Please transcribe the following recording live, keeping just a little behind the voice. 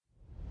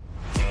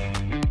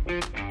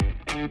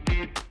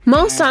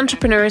Most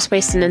entrepreneurs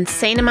waste an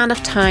insane amount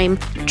of time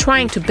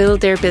trying to build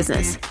their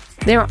business.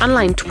 They're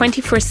online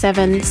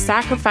 24/7,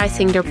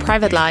 sacrificing their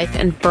private life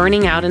and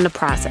burning out in the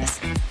process.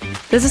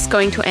 This is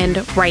going to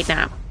end right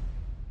now.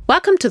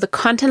 Welcome to the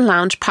Content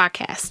Lounge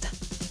podcast.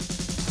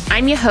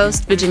 I'm your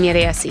host, Virginia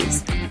de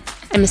Assis.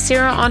 I'm a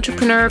serial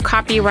entrepreneur,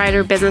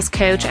 copywriter, business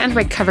coach, and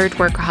recovered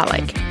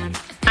workaholic.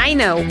 I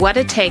know what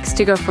it takes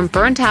to go from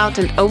burnt out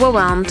and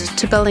overwhelmed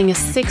to building a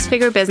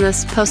six-figure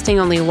business, posting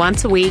only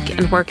once a week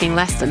and working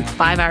less than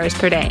 5 hours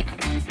per day.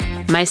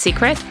 My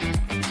secret?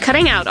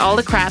 Cutting out all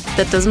the crap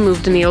that doesn't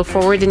move the needle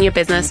forward in your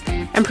business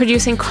and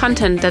producing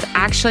content that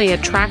actually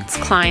attracts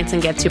clients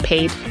and gets you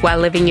paid while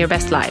living your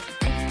best life.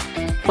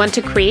 Want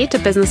to create a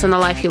business and a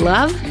life you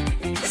love?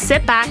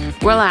 Sit back,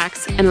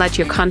 relax, and let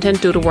your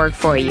content do the work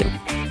for you.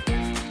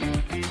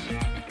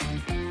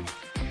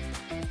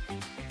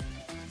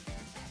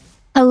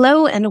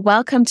 Hello and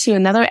welcome to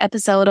another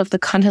episode of the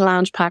Content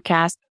Lounge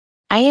podcast.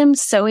 I am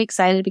so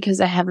excited because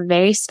I have a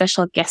very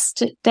special guest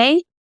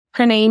today.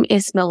 Her name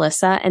is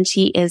Melissa and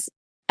she is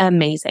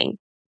amazing.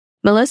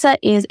 Melissa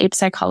is a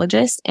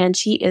psychologist and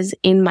she is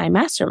in my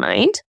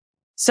mastermind.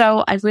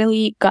 So I've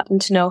really gotten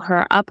to know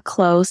her up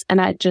close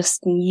and I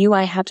just knew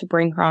I had to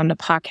bring her on the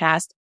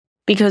podcast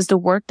because the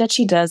work that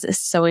she does is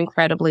so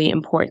incredibly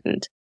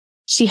important.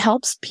 She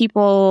helps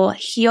people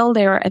heal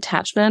their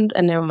attachment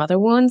and their mother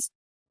wounds.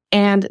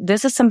 And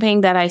this is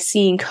something that I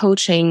see in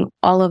coaching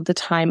all of the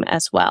time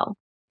as well.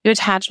 Your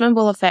attachment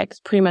will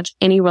affect pretty much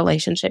any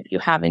relationship you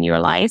have in your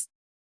life.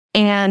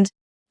 And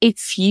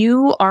if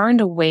you aren't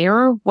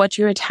aware what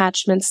your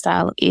attachment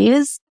style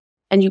is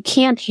and you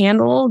can't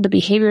handle the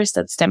behaviors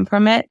that stem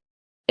from it,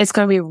 it's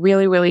going to be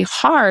really, really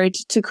hard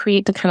to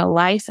create the kind of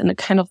life and the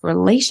kind of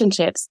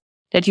relationships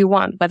that you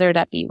want, whether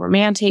that be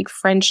romantic,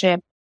 friendship,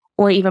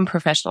 or even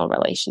professional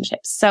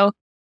relationships. So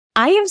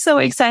I am so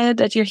excited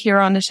that you're here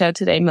on the show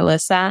today,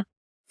 Melissa.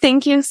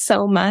 Thank you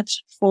so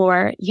much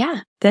for,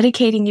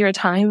 dedicating your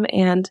time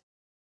and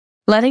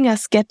letting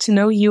us get to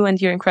know you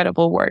and your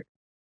incredible work.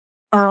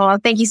 Oh,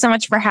 thank you so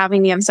much for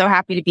having me. I'm so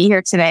happy to be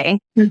here today.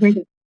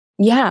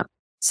 Yeah.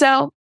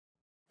 So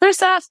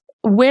first off,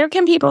 where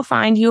can people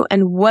find you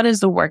and what is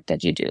the work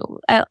that you do?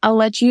 I'll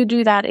let you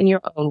do that in your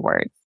own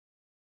words.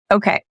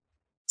 Okay.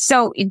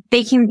 So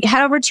they can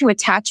head over to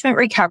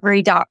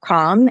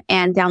attachmentrecovery.com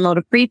and download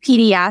a free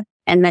PDF.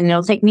 And then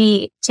it'll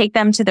take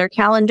them to their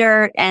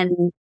calendar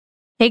and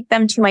take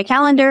them to my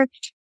calendar.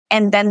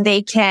 And then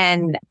they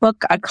can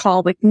book a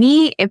call with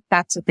me if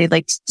that's what they'd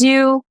like to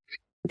do.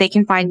 They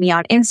can find me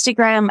on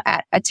Instagram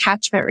at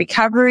Attachment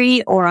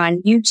Recovery or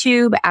on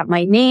YouTube at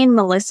my name,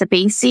 Melissa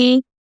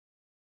Basie.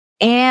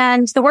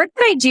 And the work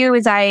that I do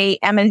is I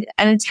am an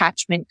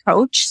attachment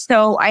coach.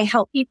 So I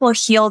help people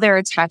heal their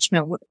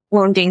attachment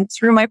wounding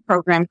through my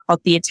program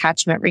called the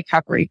Attachment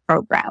Recovery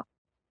Program.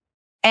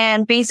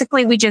 And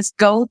basically we just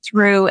go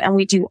through and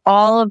we do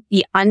all of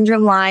the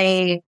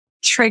underlying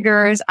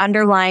triggers,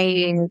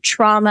 underlying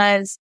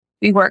traumas.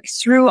 We work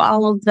through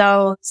all of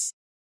those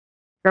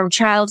from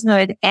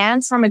childhood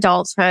and from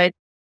adulthood.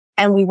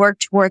 And we work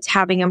towards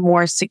having a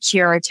more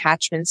secure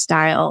attachment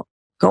style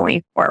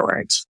going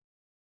forward.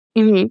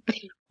 Mm-hmm.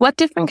 What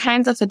different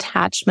kinds of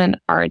attachment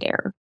are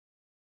there?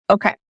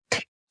 Okay.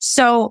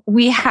 So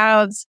we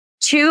have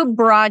two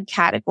broad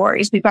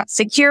categories. We've got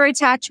secure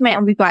attachment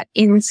and we've got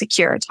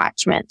insecure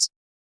attachment.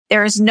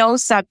 There is no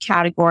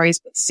subcategories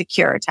with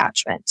secure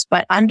attachment,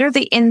 but under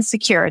the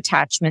insecure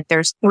attachment,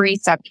 there's three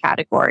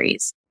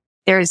subcategories.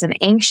 There's an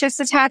anxious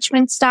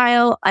attachment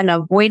style, an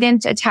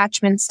avoidant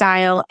attachment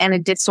style, and a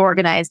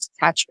disorganized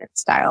attachment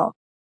style.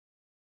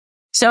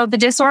 So the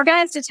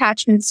disorganized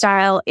attachment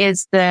style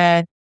is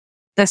the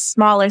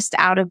smallest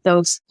out of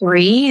those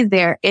three.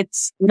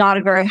 It's not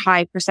a very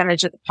high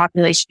percentage of the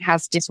population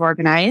has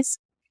disorganized.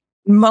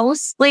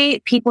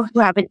 Mostly people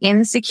who have an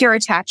insecure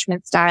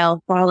attachment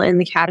style fall in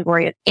the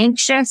category of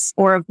anxious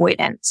or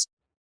avoidant.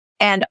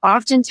 And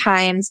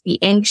oftentimes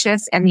the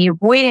anxious and the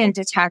avoidant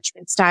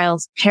attachment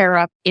styles pair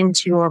up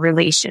into a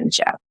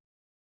relationship.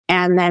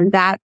 And then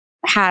that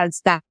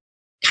has that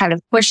kind of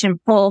push and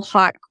pull,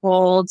 hot,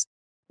 cold,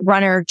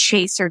 runner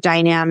chaser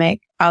dynamic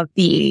of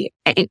the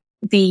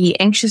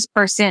anxious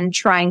person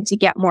trying to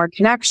get more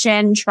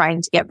connection,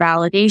 trying to get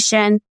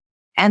validation,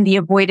 and the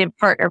avoidant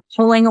partner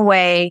pulling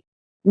away,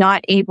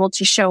 not able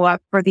to show up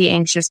for the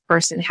anxious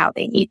person how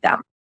they need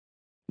them.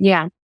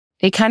 Yeah.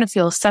 They kind of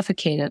feel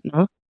suffocated,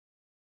 no?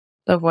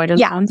 The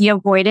avoidant ones? The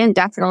avoidant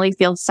definitely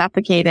feels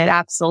suffocated.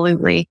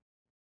 Absolutely.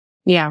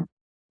 Yeah.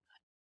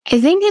 I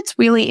think it's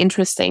really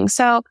interesting.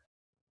 So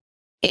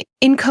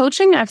in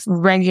coaching, I've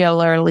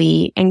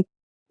regularly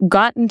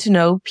gotten to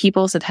know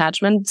people's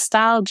attachment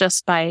style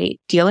just by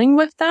dealing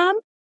with them.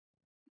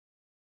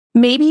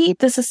 Maybe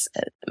this is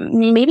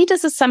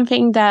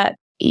something that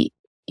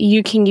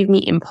you can give me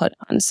input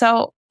on.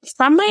 So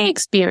from my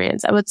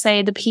experience, I would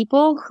say the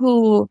people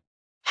who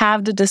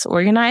have the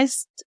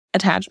disorganized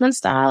attachment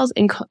styles,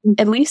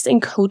 at least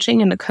in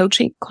coaching and the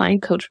coaching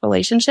client-coach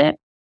relationship,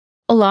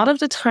 a lot of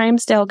the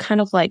times they'll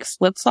kind of like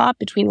flip-flop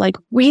between like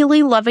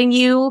really loving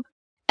you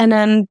and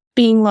then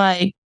being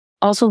like,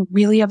 also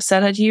really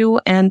upset at you.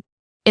 And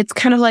it's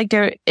kind of like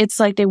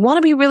they want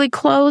to be really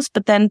close,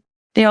 but then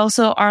they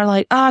also are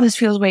like, this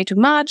feels way too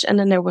much. And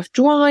then they're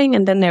withdrawing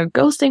and then they're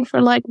ghosting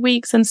for like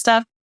weeks and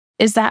stuff.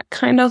 Is that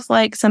kind of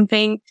like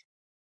something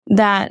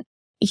that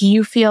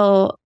you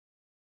feel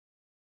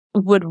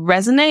would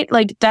resonate?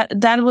 Like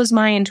that was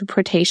my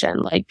interpretation.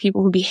 Like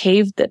people who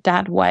behaved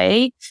that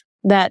way,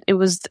 that it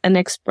was an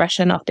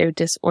expression of their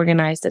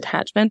disorganized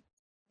attachment,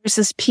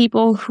 versus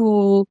people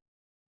who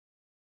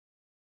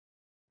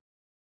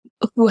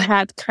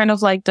had kind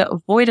of like the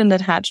avoidant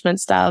attachment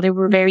style. They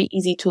were very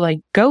easy to like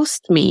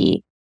ghost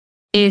me.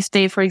 If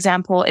they, for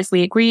example, if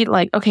we agreed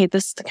like, okay,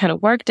 this is the kind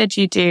of work that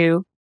you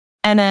do,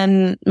 and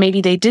then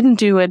maybe they didn't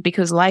do it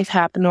because life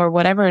happened or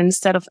whatever,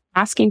 instead of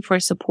asking for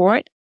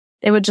support,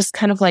 they would just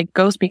kind of like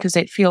ghost me because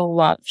they'd feel a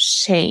lot of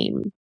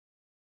shame.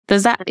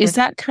 Is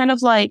that kind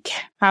of like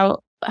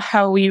how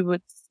we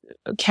would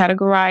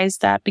categorize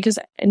that? Because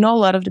I know a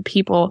lot of the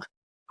people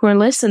who are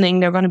listening,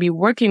 they're going to be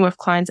working with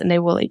clients and they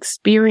will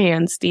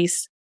experience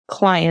these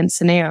client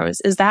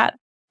scenarios. Is that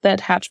the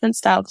attachment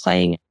style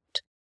playing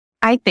out?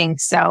 I think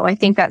so. I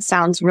think that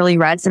sounds really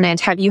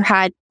resonant. Have you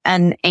had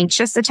an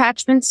anxious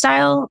attachment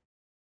style?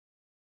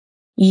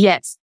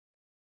 Yes.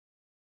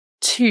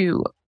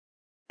 2.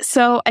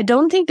 So I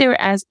don't think they're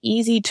as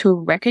easy to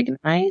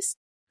recognize.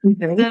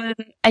 Mm-hmm.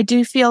 I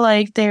do feel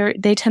like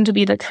they tend to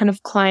be the kind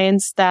of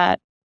clients that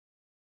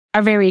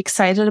are very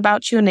excited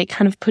about you and they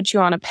kind of put you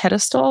on a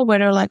pedestal where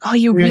they're like, oh,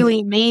 you're really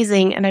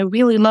amazing. And I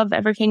really love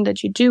everything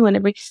that you do.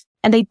 And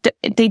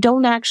they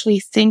don't actually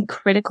think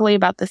critically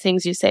about the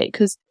things you say.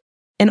 Cause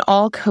in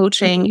all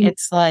coaching,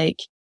 it's like,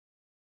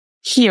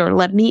 here,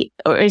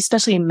 or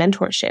especially in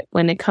mentorship,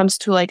 when it comes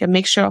to like a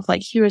mixture of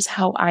like, here's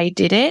how I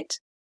did it,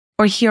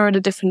 or here are the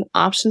different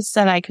options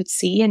that I could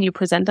see, and you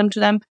present them to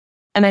them.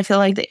 And I feel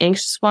like the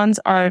anxious ones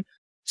are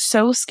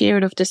so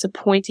scared of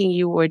disappointing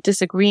you or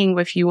disagreeing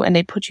with you, and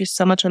they put you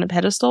so much on a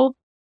pedestal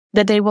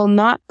that they will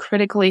not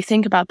critically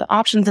think about the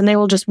options and they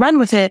will just run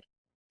with it.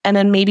 And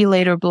then maybe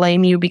later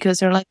blame you because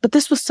they're like, but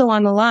this was still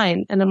on the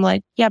line. And I'm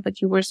like, yeah, but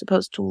you were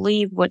supposed to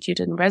leave what you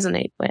didn't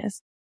resonate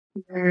with.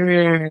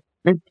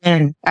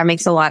 That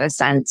makes a lot of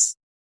sense.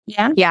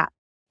 Yeah. Yeah.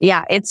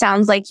 Yeah. It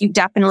sounds like you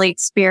definitely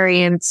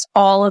experienced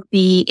all of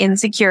the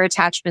insecure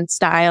attachment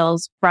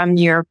styles from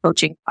your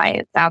coaching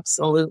clients.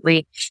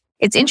 Absolutely.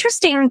 It's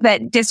interesting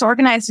that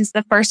disorganized is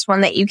the first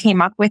one that you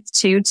came up with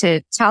too,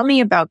 to tell me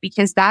about,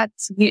 because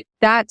that's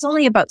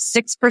only about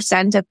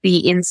 6% of the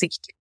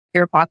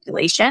insecure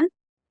population.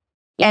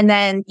 And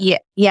then,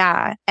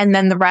 and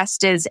then the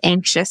rest is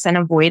anxious and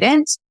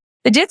avoidant.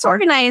 The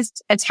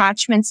disorganized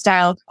attachment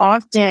style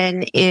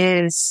often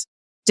is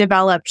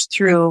developed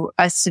through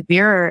a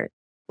severe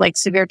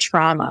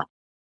trauma.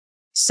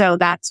 So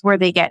that's where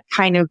they get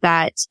kind of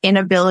that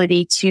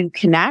inability to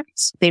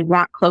connect. They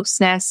want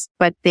closeness,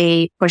 but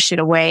they push it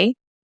away.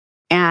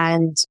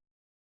 And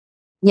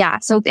yeah,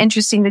 so it's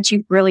interesting that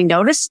you've really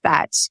noticed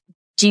that.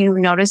 Do you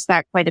notice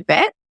that quite a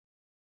bit?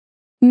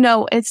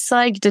 No, it's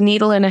like the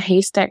needle in a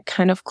haystack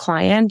kind of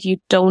client. You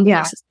don't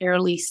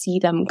necessarily see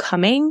them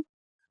coming,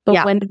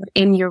 but when they're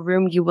in your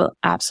room, you will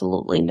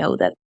absolutely know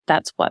that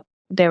that's what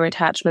their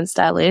attachment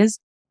style is.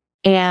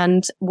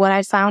 And what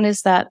I found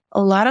is that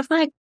a lot of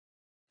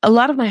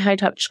my high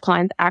touch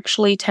clients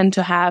actually tend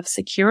to have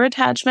secure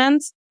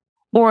attachments,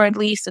 or at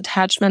least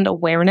attachment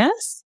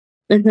awareness.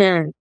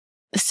 Mm-hmm.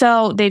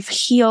 So they've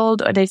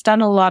healed, or they've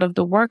done a lot of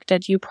the work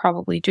that you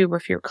probably do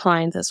with your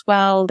clients as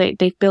well.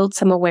 They've built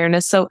some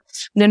awareness. So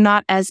they're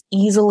not as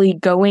easily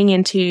going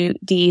into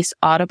these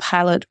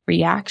autopilot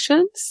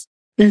reactions.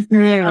 Mm-hmm.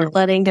 They're not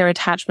letting their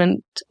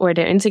attachment or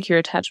their insecure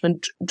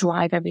attachment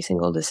drive every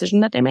single decision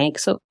that they make.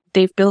 So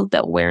they've built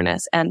the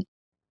awareness and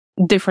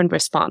different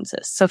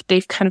responses. So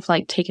they've kind of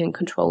like taken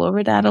control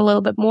over that a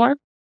little bit more.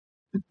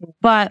 Mm-hmm.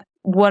 But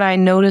what I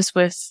notice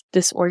with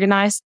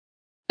disorganized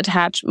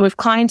attachment, with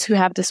clients who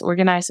have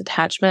disorganized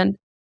attachment,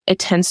 it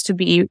tends to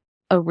be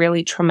a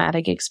really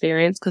traumatic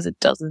experience because it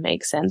doesn't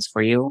make sense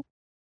for you.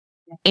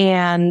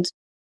 And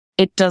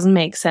it doesn't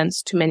make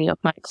sense to many of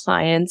my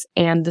clients.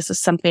 And this is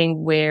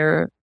something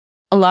where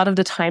a lot of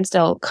the times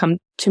they'll come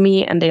to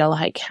me and they'll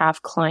like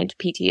have client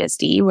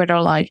PTSD, where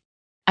they're like,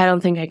 I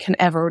don't think I can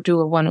ever do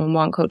a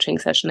one-on-one coaching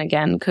session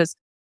again because,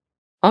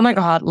 oh my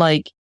God,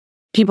 like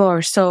people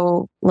are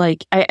so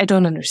like, I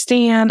don't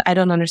understand. I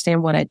don't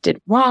understand what I did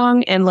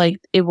wrong. And like,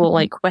 it will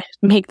like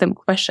make them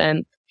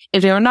question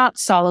if they are not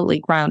solidly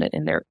grounded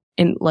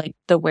in like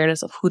the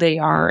awareness of who they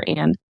are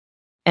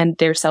and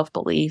their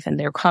self-belief and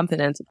their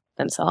confidence about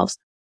themselves.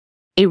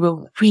 It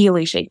will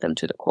really shake them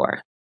to the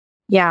core.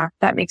 Yeah,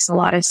 that makes a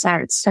lot of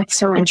sense. That's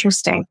so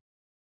interesting.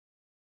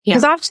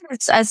 Because often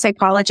as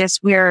psychologists,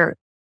 we're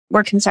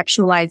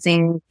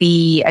conceptualizing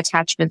the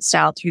attachment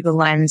style through the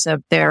lens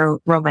of their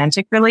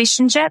romantic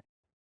relationship,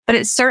 but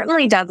it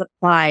certainly does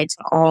apply to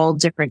all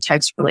different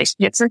types of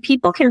relationships. And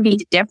people can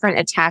be different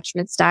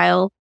attachment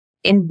style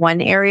in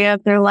one area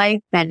of their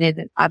life than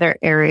in another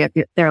area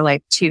of their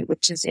life too,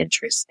 which is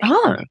interesting.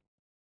 Oh,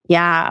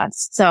 Yeah.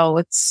 So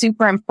it's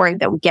super important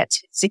that we get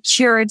to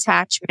secure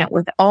attachment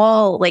with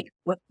all, like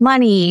with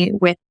money,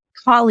 with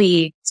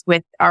colleagues,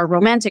 with our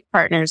romantic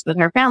partners, with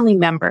our family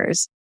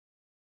members.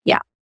 Yeah.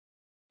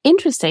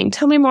 Interesting.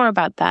 Tell me more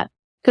about that.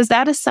 Because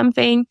that is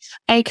something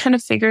I kind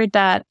of figured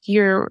that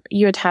your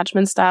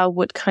attachment style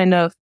would kind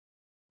of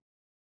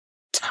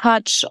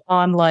touch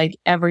on like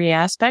every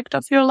aspect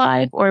of your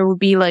life, or it would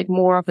be like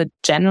more of a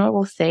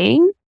general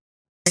thing.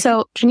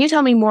 So can you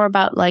tell me more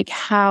about like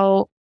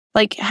how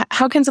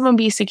can someone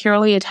be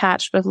securely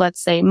attached with, let's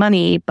say,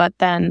 money, but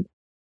then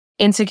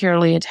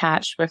insecurely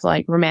attached with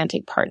like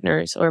romantic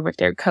partners or with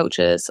their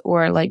coaches,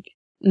 or like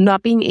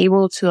not being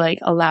able to like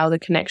allow the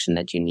connection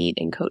that you need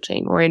in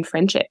coaching or in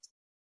friendship?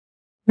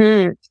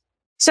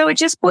 So it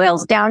just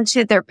boils down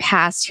to their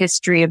past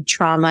history of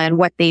trauma and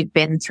what they've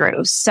been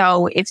through.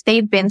 So if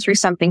they've been through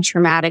something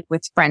traumatic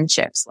with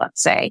friendships,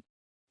 let's say,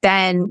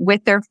 then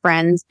with their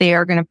friends, they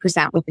are going to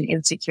present with an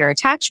insecure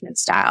attachment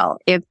style.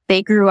 If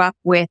they grew up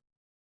with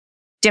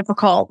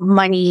difficult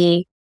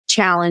money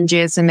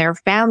challenges in their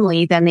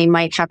family, then they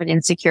might have an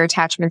insecure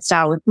attachment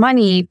style with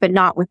money, but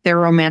not with their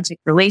romantic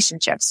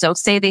relationships. So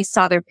say they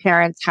saw their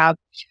parents have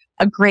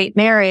a great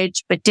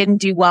marriage, but didn't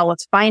do well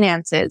with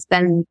finances,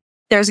 then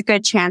there's a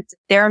good chance that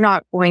they're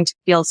not going to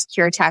feel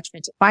secure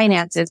attachment to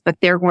finances, but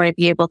they're going to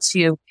be able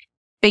to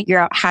figure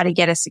out how to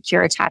get a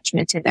secure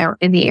attachment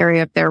in the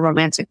area of their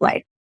romantic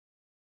life.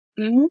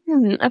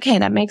 Okay,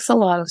 that makes a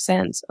lot of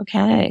sense.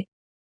 Okay.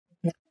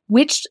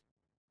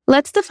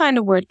 Let's define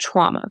the word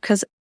trauma,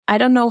 because I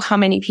don't know how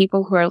many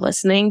people who are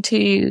listening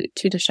to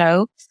the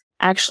show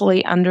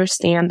actually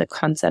understand the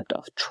concept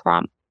of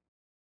trauma.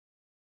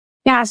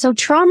 Yeah. So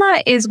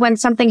trauma is when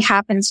something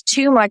happens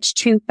too much,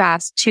 too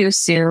fast, too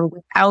soon,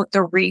 without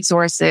the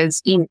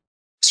resources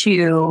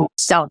to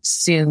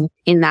self-soothe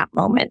in that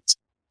moment.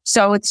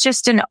 So it's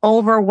just an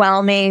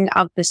overwhelming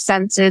of the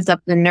senses of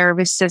the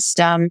nervous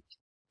system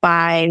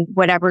by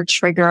whatever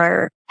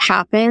trigger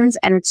happens.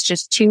 And it's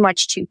just too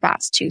much, too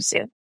fast, too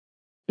soon.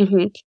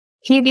 Mm-hmm.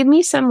 Can you give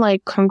me some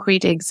like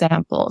concrete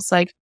examples?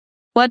 Like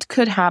what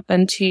could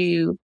happen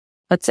to,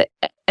 let's say,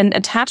 an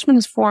attachment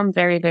is formed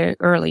very, very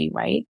early,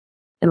 right?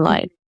 In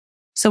life.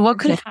 So what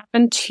could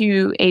happen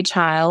to a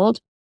child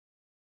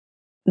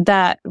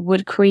that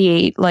would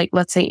create, like,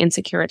 let's say,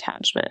 insecure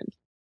attachment?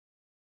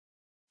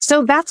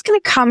 So that's going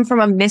to come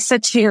from a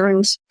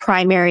misattuned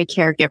primary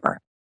caregiver.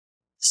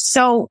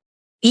 So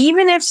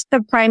even if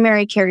the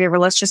primary caregiver,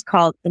 let's just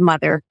call it the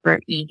mother for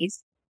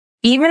ease,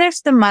 even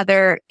if the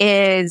mother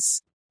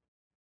is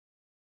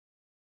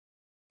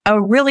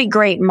a really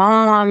great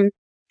mom,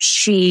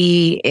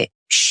 she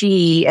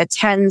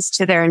attends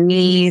to their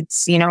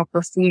needs,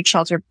 for food,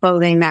 shelter,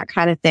 clothing, that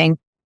kind of thing,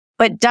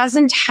 but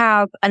doesn't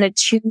have an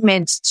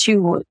attunement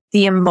to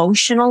the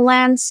emotional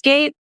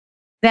landscape,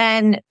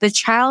 then the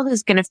child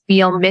is going to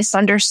feel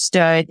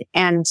misunderstood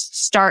and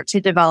start to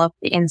develop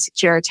the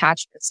insecure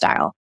attachment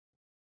style.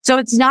 So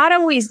it's not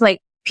always like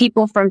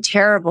people from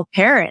terrible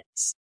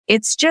parents.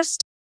 It's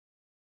just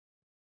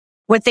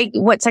what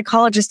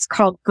psychologists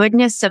call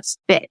goodness of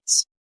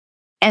fit.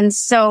 And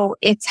so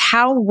it's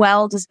how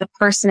well does the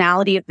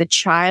personality of the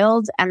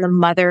child and the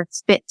mother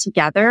fit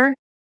together,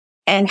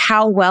 and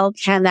how well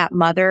can that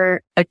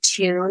mother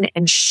attune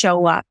and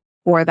show up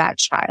for that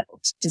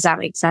child? Does that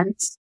make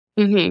sense?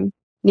 Mm-hmm.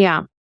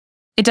 Yeah,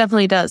 it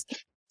definitely does.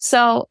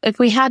 So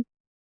I'm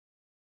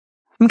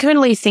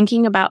currently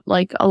thinking about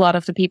like a lot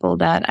of the people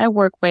that I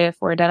work with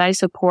or that I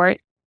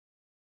support.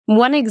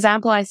 One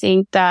example I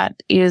think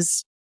that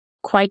is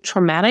quite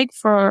traumatic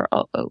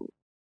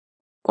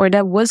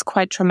that was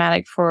quite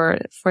traumatic for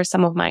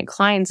some of my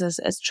clients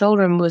as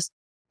children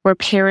were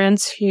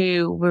parents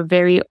who were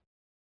very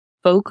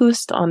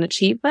focused on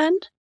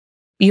achievement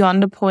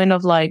beyond the point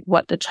of like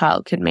what the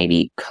child could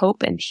maybe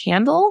cope and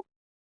handle.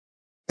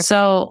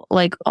 So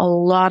like a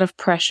lot of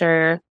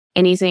pressure,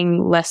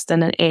 anything less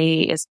than an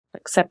A is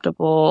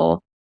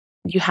acceptable.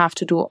 You have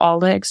to do all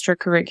the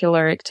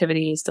extracurricular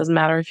activities. Doesn't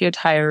matter if you're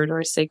tired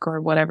or sick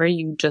or whatever,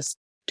 you just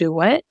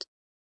do it.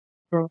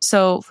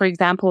 So for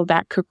example,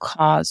 that could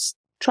cause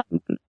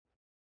trauma.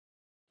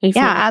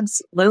 Yeah,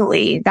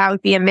 absolutely. That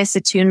would be a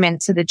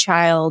misattunement to the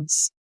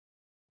child's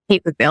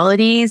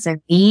capabilities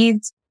and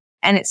needs.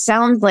 And it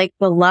sounds like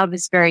the love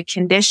is very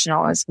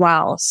conditional as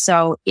well.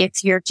 So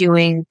if you're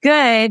doing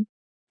good,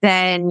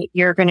 then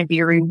you're going to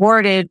be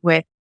rewarded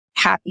with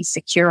happy,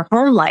 secure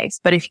home life.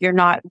 But if you're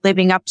not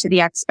living up to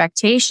the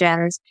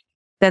expectations,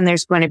 then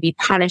there's going to be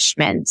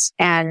punishment.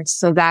 And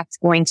so that's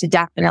going to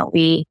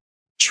definitely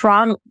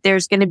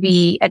there's going to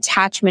be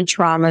attachment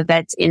trauma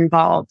that's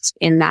involved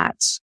in that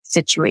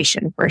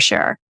situation for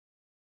sure.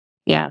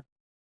 Yeah.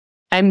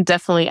 I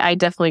definitely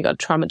got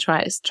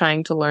traumatized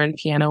trying to learn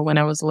piano when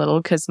I was little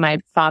because my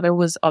father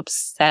was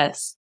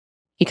obsessed.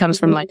 He comes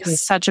from like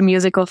such a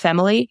musical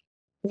family.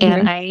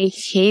 And I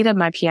hated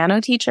my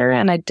piano teacher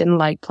and I didn't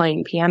like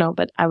playing piano,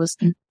 but I was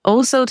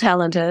also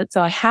talented.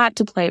 So I had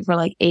to play it for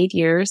like 8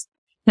 years.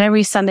 And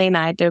every Sunday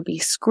night there'd be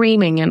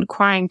screaming and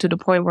crying to the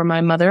point where my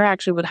mother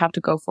actually would have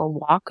to go for a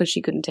walk because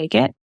she couldn't take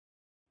it.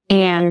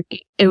 And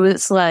it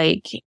was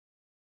like,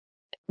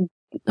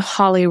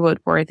 Hollywood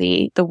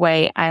worthy the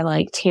way I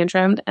like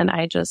tantrumed, and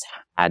I just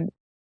had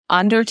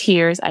under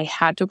tears. I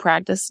had to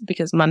practice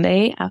because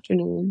Monday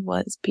afternoon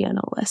was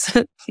piano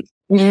lesson.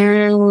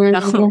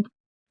 So,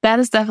 that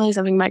is definitely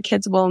something my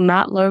kids will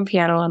not learn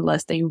piano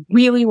unless they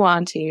really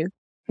want to.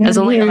 I was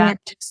only allowed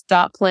to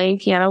stop playing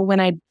piano when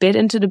I bit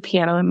into the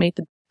piano and made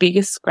the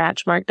biggest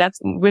scratch mark. That's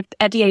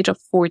at the age of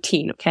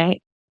 14,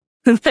 okay?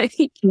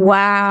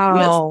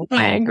 Wow. I'm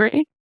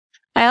angry.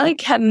 I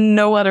like had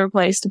no other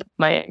place to put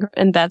my anger.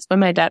 And that's when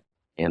my dad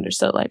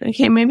understood, like,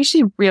 okay, maybe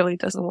she really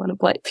doesn't want to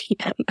play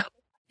piano.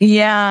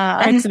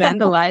 Yeah. It's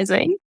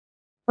vandalizing.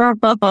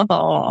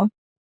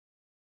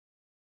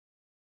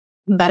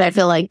 But I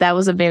feel like that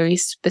was a very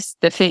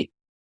specific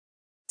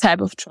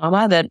type of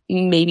trauma that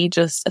maybe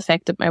just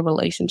affected my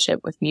relationship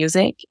with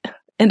music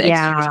and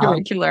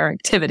extracurricular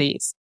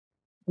activities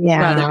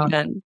rather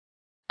than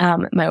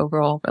my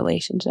overall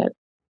relationship.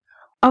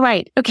 All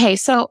right. Okay.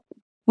 So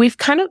we've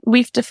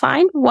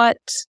defined what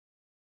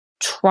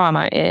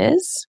trauma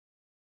is.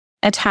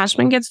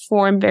 Attachment gets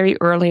formed very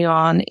early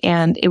on,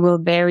 and it will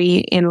vary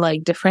in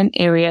like different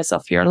areas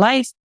of your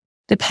life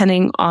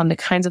depending on the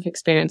kinds of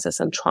experiences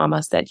and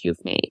traumas that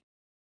you've made.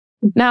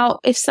 Now,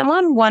 if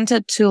someone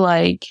wanted to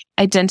like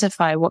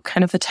identify what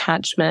kind of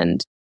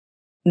attachment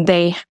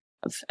they have,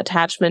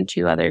 attachment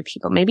to other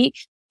people, maybe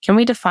can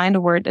we define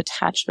the word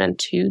attachment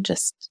too,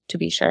 just to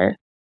be sure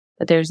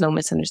that there's no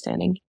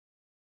misunderstanding?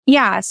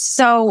 Yeah.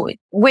 So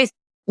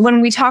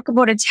when we talk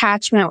about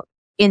attachment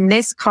in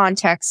this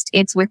context,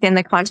 it's within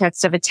the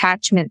context of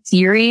attachment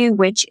theory,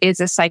 which is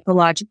a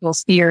psychological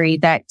theory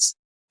that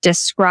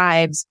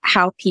describes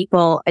how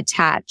people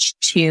attach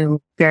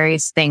to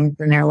various things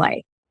in their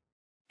life.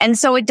 And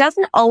so it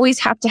doesn't always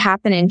have to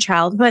happen in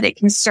childhood. It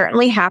can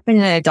certainly happen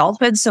in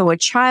adulthood. So a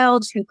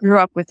child who grew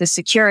up with a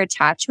secure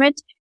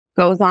attachment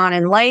goes on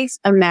in life.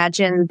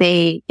 Imagine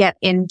they get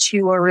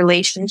into a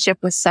relationship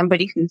with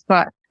somebody who's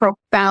got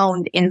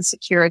profound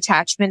insecure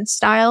attachment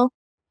style.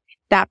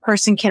 That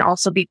person can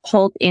also be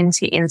pulled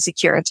into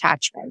insecure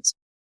attachment.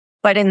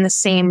 But in the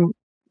same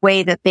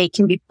way that they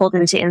can be pulled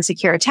into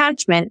insecure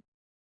attachment,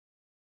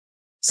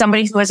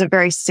 somebody who has a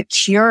very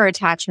secure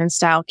attachment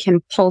style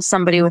can pull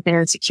somebody with an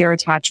insecure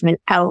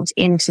attachment out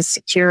into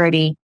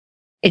security.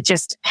 It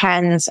just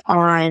depends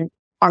on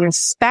the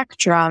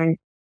spectrum,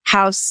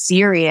 how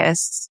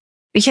serious,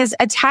 because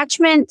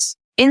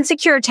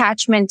insecure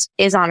attachment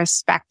is on a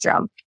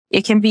spectrum.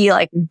 It can be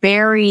like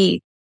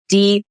very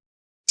deep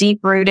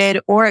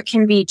rooted, or it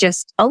can be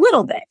just a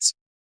little bit.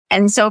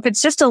 And so if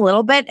it's just a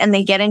little bit and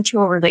they get into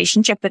a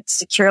relationship with a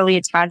securely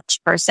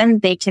attached person,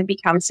 they can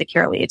become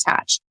securely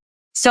attached.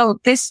 So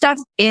this stuff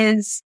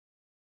is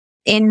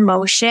in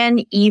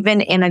motion,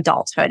 even in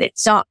adulthood.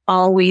 It's not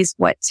always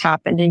what's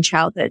happened in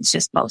childhood. It's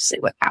just mostly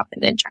what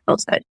happened in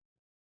childhood.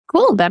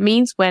 Cool. That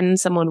means when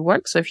someone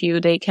works with you,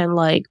 they can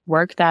like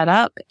work that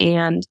up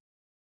and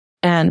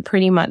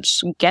pretty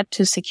much get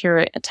to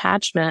secure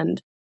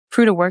attachment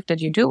through the work that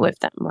you do with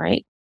them,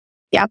 right?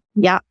 Yep.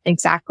 Yeah,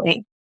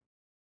 exactly.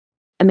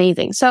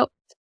 Amazing. So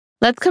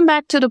let's come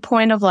back to the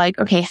point of like,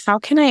 okay, how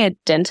can I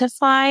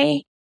identify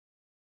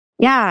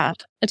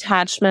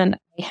attachment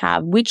I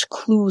have? Which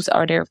clues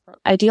are there?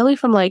 Ideally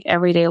from like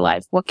everyday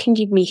life. What can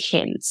give me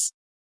hints?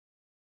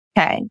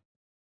 Okay.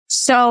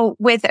 So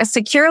with a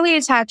securely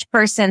attached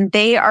person,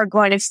 they are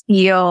going to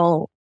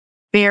feel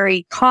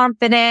very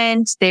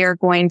confident. They are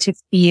going to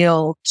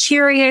feel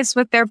curious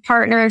with their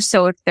partner.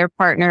 So if their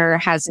partner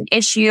has an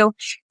issue,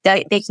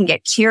 they can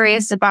get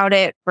curious about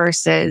it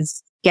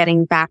versus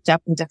getting backed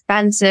up and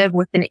defensive.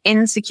 With an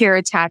insecure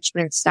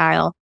attachment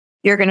style,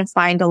 you're going to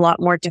find a lot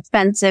more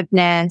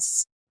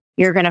defensiveness.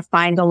 You're going to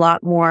find a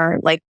lot more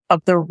like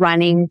of the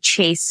running,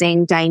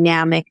 chasing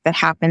dynamic that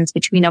happens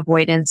between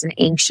avoidance and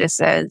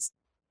anxiouses.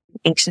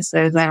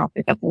 Anxiouses, I don't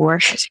think that's a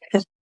word.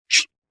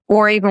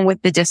 Or even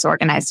with the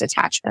disorganized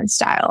attachment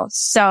style.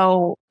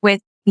 So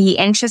with the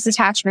anxious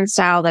attachment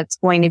style, that's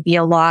going to be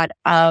a lot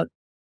of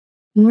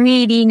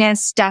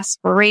neediness,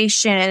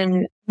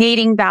 desperation,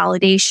 needing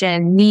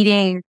validation,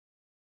 needing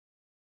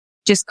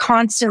just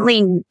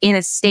constantly in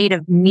a state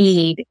of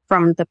need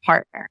from the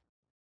partner.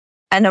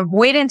 An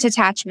avoidant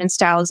attachment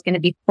style is going to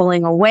be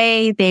pulling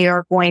away. They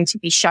are going to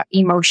be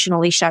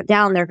emotionally shut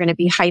down. They're going to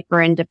be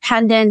hyper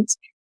independent.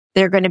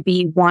 They're going to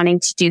be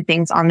wanting to do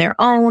things on their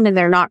own, and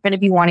they're not going to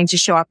be wanting to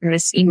show up in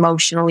this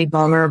emotionally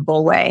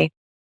vulnerable way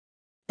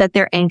that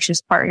their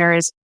anxious partner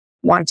is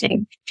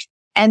wanting.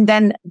 And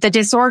then the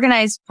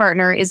disorganized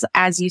partner is,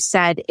 as you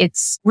said,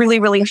 it's really,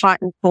 really hot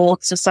and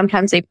cold. So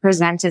sometimes they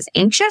present as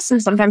anxious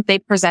and sometimes they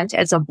present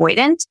as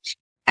avoidant.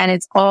 And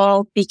it's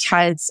all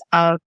because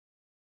of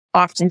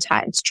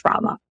oftentimes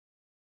trauma.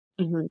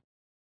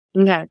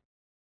 Mm-hmm. Okay.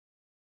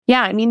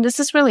 Yeah. I mean, this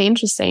is really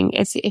interesting.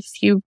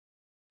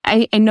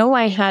 I know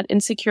I had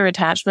insecure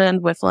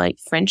attachment with like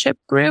friendship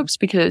groups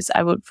because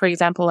I would, for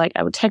example, like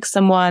I would text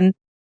someone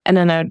and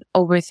then I'd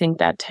overthink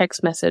that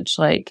text message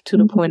like to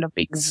the point of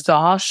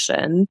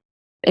exhaustion.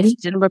 If he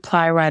didn't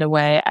reply right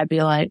away, I'd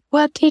be like,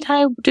 what did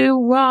I do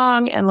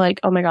wrong? And like,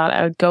 oh my God,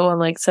 I would go on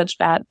like such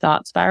bad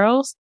thought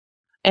spirals.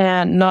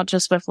 And not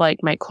just with like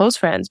my close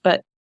friends,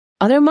 but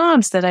other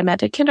moms that I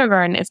met at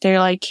kindergarten, if they're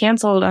like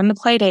canceled on the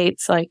play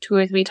dates like 2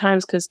 or 3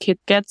 times because kids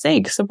get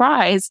sick,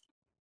 surprise.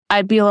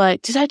 I'd be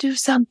like, did I do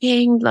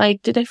something?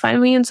 Like, did they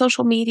find me on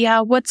social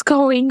media? What's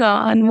going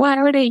on? Why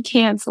are they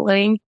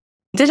canceling?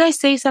 Did I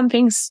say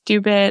something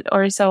stupid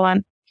or so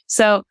on?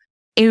 So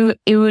it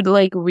would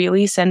like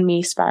really send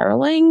me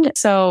spiraling.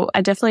 So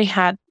I definitely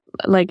had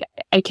like,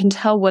 I can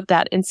tell what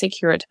that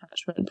insecure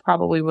attachment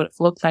probably would have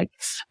looked like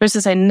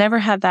versus I never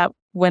had that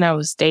when I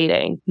was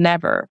dating.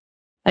 Never.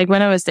 Like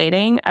when I was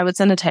dating, I would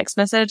send a text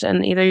message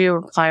and either you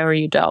reply or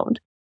you don't.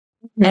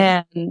 Mm-hmm.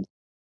 And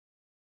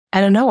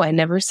I don't know, I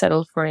never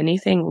settled for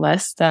anything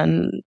less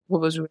than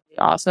what was really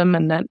awesome.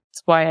 And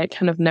that's why I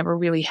kind of never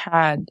really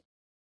had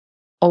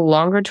a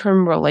longer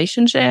term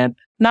relationship.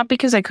 Not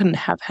because I couldn't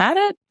have had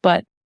it,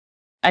 but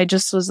I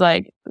just was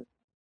like,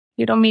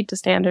 you don't meet the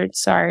standards,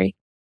 sorry.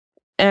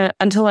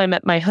 Until I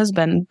met my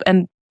husband.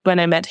 And when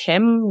I met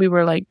him, we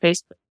were like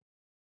faced with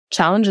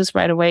challenges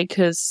right away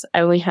because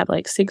I only had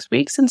like 6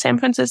 weeks in San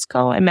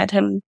Francisco. I met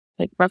him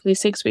like roughly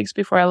 6 weeks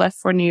before I left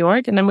for New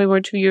York. And then we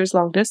were 2 years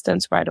long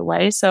distance right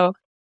away. So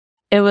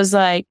it was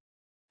like,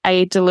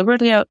 I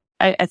deliberately,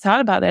 I thought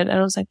about it and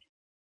I was like,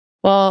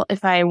 well,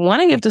 if I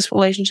want to give this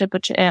relationship a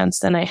chance,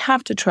 then I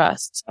have to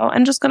trust. So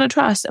I'm just going to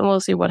trust and we'll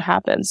see what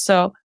happens.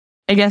 So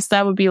I guess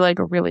that would be like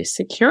a really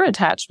secure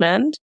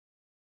attachment.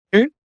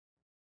 Mm-hmm.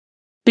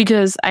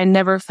 Because I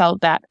never felt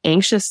that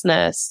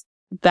anxiousness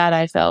that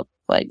I felt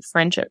like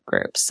friendship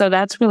groups. So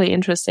that's really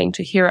interesting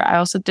to hear.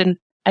 I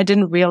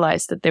didn't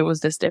realize that there was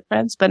this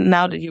difference, but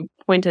now that you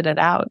pointed it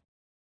out,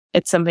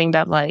 it's something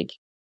that like,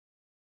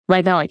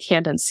 right now I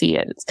can't unsee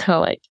it. It's kind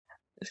of like,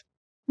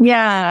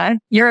 yeah,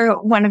 you're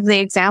one of the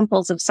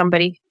examples of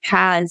somebody who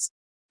has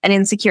an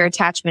insecure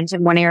attachment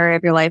in one area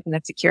of your life and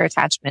a secure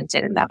attachment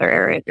in another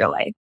area of your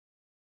life.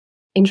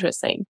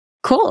 Interesting.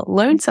 Cool.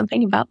 Learned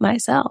something about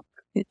myself.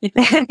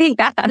 Yeah.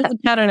 That's a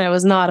pattern I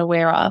was not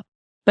aware of.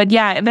 But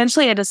yeah,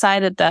 eventually I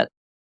decided that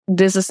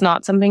this is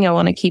not something I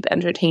want to keep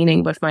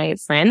entertaining with my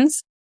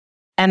friends.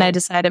 And I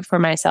decided for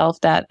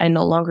myself that I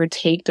no longer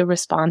take the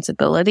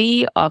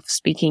responsibility of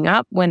speaking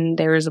up when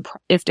there is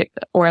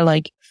or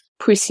like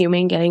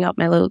presuming, getting out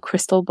my little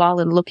crystal ball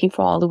and looking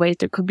for all the ways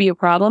there could be a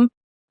problem.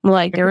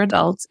 Like they're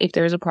adults. If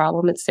there's a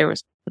problem, it's their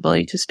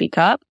responsibility to speak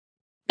up.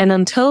 And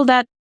until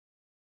that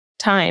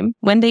time,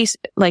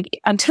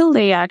 until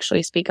they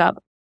actually speak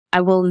up, I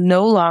will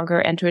no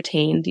longer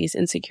entertain these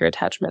insecure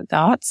attachment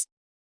thoughts.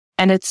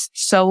 And it's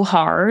so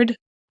hard.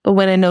 But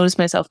when I notice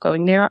myself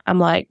going there, I'm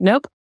like,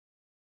 nope,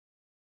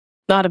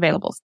 not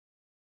available.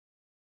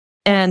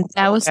 And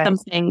that was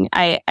something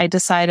I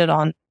decided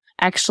on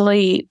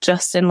actually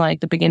just in like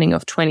the beginning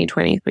of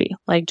 2023,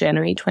 like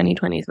January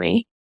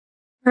 2023.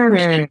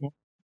 Mm-hmm.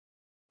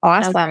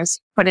 Awesome.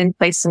 Put in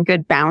place some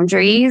good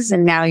boundaries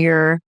and now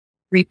you're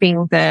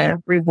reaping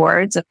the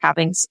rewards of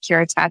having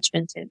secure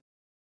attachment in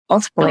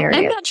multiple areas.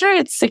 I'm not sure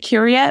it's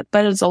secure yet,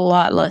 but it's a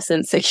lot less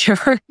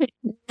insecure.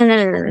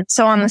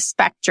 So on the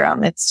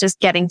spectrum, it's just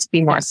getting to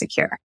be more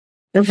secure.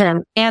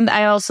 Mm-hmm. And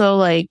I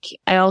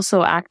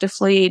also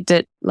actively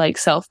did like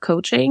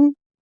self-coaching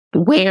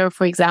where,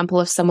 for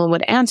example, if someone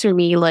would answer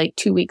me like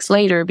 2 weeks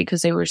later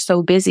because they were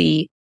so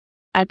busy,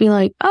 I'd be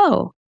like,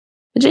 oh,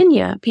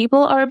 Virginia,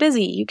 people are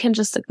busy. You can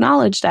just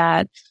acknowledge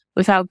that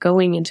without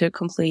going into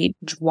complete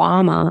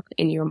drama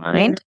in your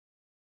mind.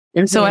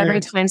 And so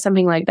every time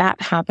something like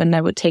that happened, I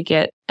would take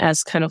it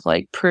as kind of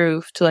like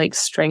proof to like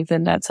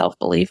strengthen that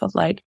self-belief of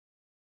like,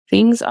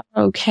 things are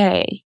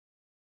okay.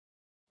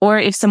 Or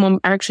if someone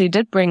actually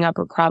did bring up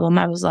a problem,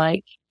 I was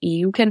like,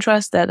 you can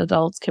trust that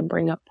adults can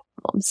bring up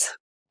problems.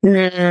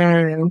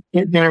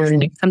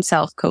 I'm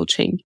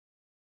self-coaching.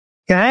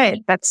 Good.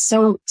 That's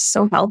so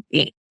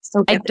healthy.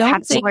 So good. I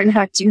had to learn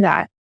how to do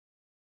that.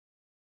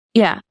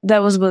 Yeah,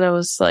 that was what I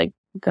was like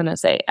gonna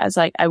say. As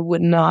like, I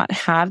would not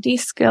have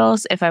these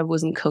skills if I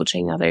wasn't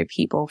coaching other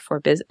people for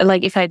business.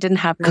 Like if I didn't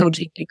have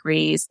coaching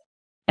degrees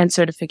and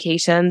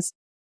certifications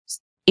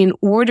in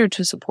order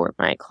to support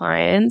my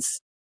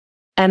clients.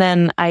 And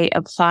then I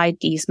applied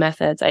these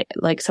methods. I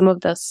like some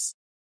of this,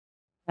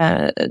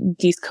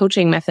 these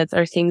coaching methods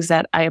are things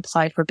that I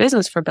applied for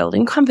business, for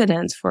building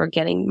confidence, for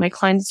getting my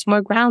clients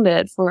more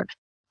grounded, for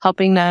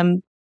helping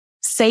them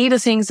say the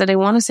things that they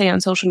want to say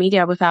on social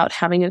media without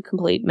having a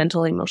complete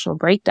mental, emotional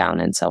breakdown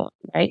and so on,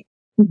 right?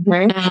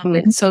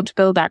 Mm-hmm. So to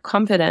build that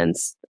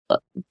confidence,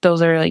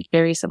 those are like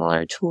very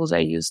similar tools I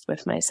used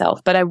with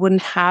myself. But I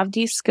wouldn't have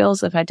these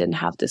skills if I didn't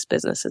have this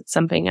business. It's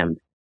something I'm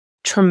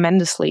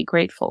tremendously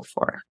grateful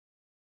for.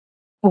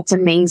 That's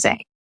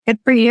amazing. Good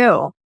for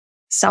you.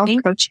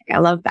 Self-coaching. I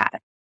love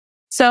that.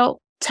 So,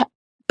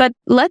 but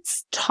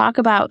let's talk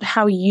about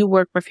how you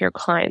work with your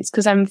clients,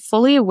 because I'm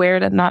fully aware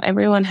that not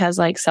everyone has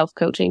like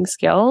self-coaching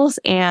skills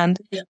and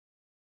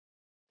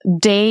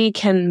they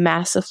can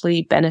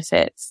massively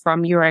benefit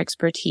from your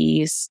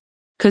expertise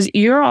because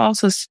you're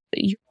also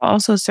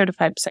a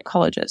certified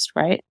psychologist,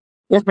 right?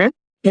 Mm-hmm.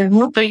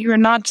 Mm-hmm. So you're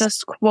not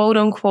just quote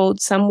unquote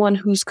someone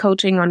who's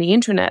coaching on the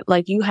internet.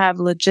 Like you have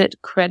legit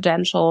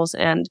credentials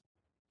and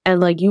and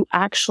like you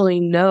actually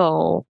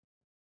know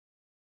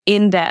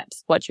in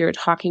depth what you're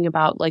talking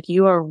about. Like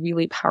you are a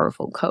really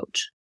powerful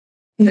coach.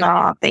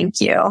 Oh,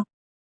 thank you.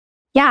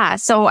 Yeah.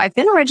 So I've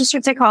been a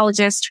registered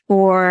psychologist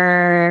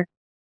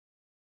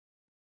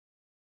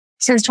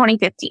since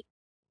 2015.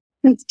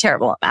 It's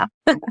terrible at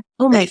math.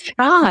 Oh my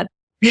God.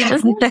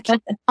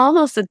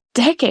 Almost a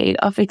decade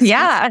of experience.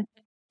 Yeah.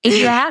 If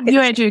you have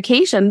your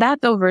education,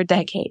 that's over a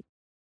decade.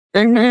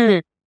 Mm-hmm.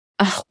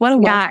 What a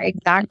Yeah,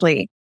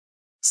 exactly.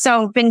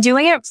 So I've been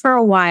doing it for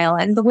a while.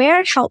 And the way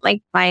I help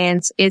my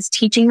clients is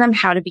teaching them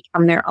how to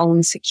become their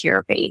own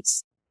secure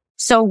base.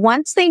 So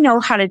once they know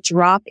how to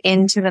drop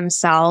into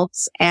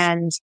themselves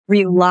and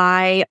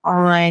rely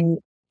on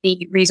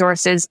the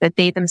resources that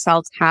they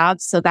themselves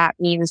have, so that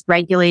means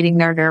regulating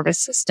their nervous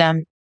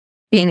system,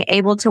 being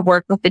able to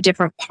work with the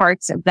different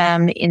parts of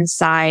them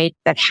inside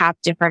that have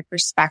different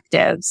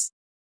perspectives,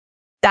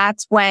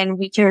 that's when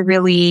we can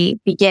really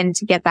begin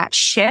to get that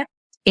shift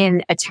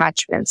in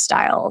attachment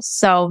styles.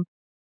 So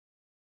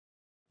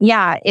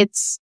yeah,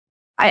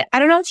 I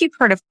don't know if you've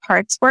heard of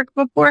parts work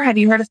before. Have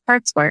you heard of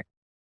parts work?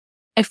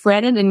 I've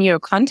read it in your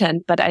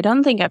content, but I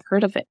don't think I've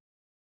heard of it.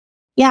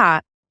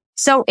 Yeah.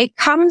 So it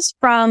comes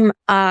from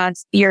a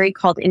theory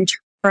called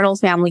internal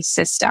family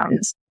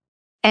systems.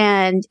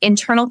 And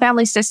internal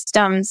family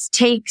systems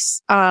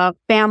takes a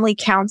family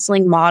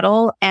counseling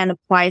model and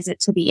applies it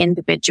to the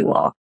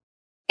individual.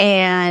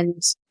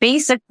 And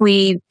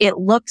basically it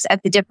looks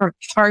at the different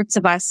parts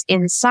of us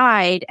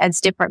inside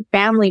as different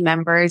family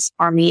members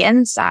on the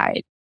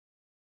inside.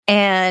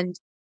 And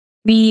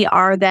we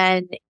are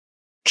then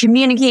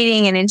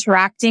communicating and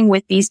interacting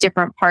with these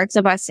different parts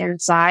of us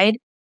inside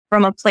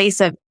from a place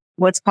of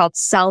what's called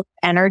self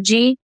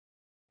energy,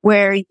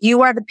 where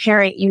you are the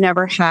parent you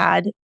never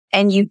had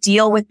and you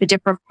deal with the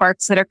different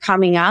parts that are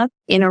coming up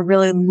in a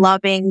really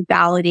loving,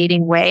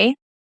 validating way.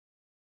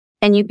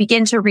 And you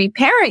begin to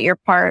reparent your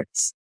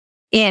parts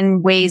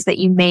in ways that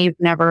you may have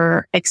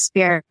never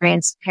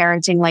experienced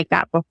parenting like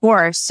that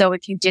before. So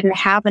if you didn't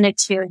have an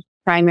attuned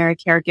primary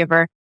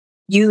caregiver,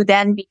 you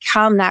then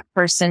become that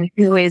person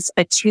who is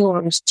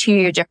attuned to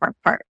your different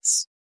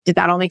parts. Did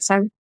that all make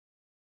sense?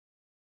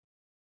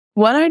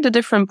 What are the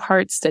different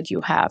parts that you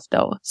have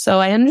though? So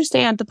I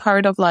understand the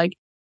part of like,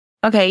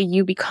 okay,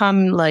 you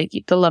become like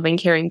the loving,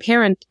 caring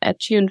parent,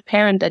 attuned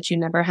parent that you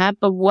never had,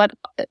 but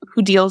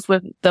who deals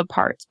with the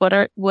parts?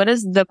 What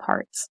is the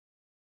parts?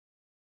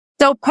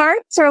 So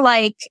parts are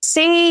like,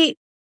 say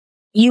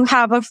you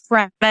have a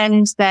friend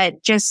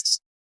that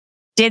just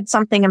did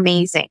something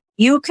amazing.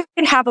 You could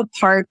have a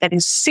part that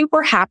is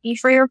super happy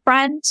for your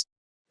friend,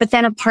 but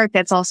then a part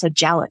that's also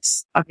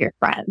jealous of your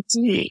friend.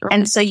 Right.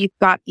 And so you've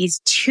got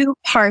these two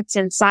parts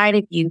inside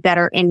of you that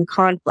are in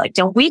conflict.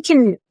 And we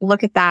can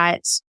look at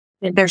that.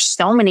 There's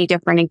so many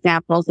different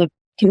examples of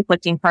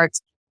conflicting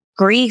parts.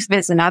 Grief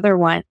is another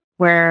one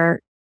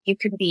where you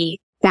could be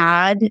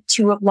sad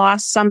to have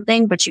lost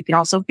something, but you can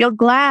also feel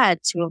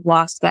glad to have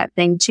lost that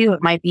thing too.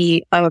 It might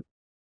be a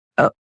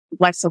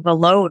less of a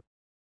load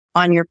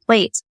on your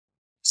plate.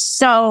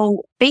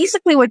 So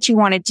basically what you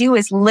want to do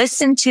is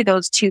listen to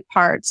those two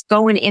parts,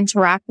 go and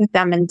interact with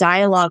them and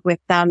dialogue with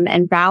them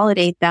and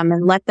validate them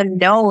and let them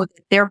know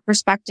that their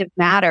perspective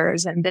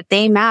matters and that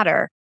they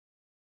matter.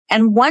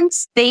 And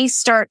once they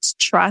start to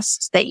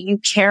trust that you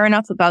care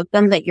enough about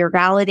them, that you're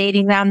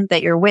validating them,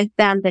 that you're with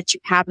them, that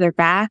you have their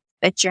back,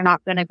 that you're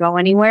not going to go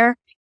anywhere,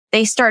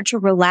 they start to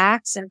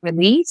relax and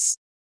release.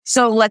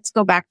 So let's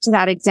go back to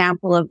that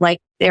example of like,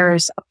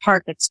 there's a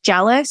part that's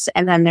jealous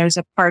and then there's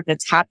a part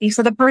that's happy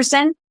for the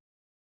person.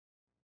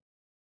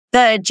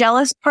 The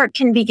jealous part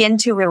can begin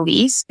to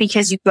release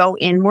because you go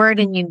inward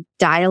and you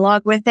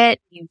dialogue with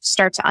it. You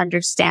start to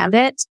understand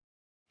it.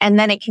 And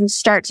then it can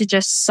start to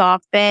just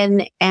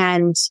soften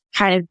and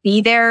kind of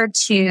be there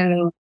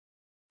to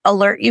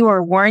alert you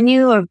or warn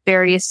you of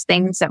various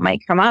things that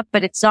might come up,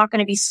 but it's not going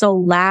to be so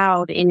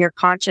loud in your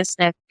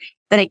consciousness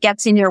that it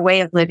gets in your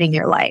way of living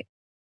your life.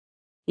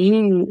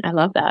 I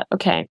love that.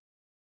 Okay.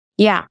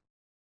 Yeah.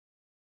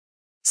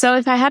 So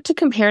if I had to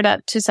compare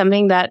that to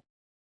something that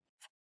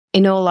I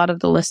know a lot of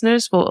the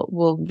listeners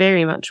will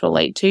very much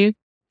relate to,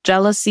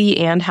 jealousy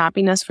and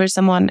happiness for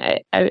someone,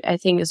 I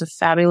think is a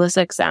fabulous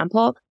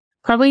example.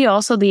 Probably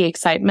also the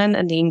excitement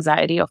and the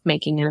anxiety of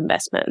making an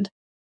investment.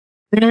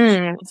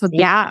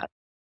 Yeah.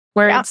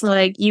 Where it's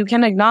like, you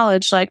can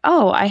acknowledge like,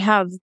 oh, I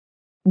have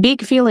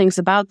big feelings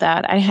about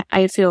that.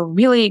 I feel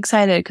really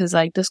excited because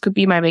like this could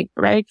be my big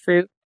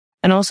breakthrough.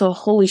 And also,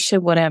 holy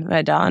shit, what have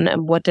I done?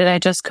 And what did I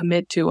just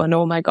commit to? And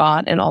oh my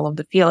God, and all of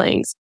the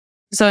feelings.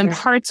 So in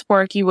parts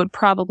work, you would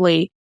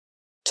probably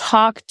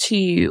talk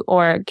to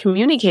or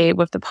communicate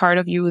with the part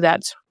of you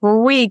that's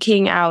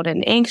freaking out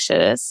and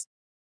anxious.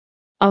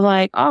 I'm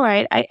like, all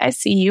right, I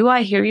see you.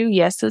 I hear you.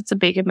 Yes, it's a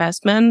big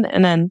investment.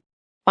 And then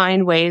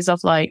find ways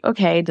of like,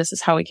 okay, this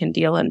is how we can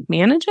deal and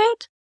manage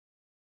it.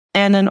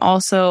 And then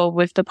also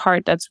with the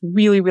part that's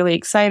really, really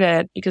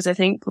excited, because I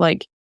think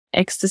like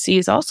ecstasy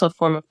is also a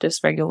form of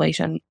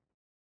dysregulation.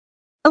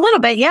 A little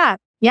bit. Yeah.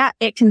 Yeah.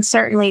 It can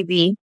certainly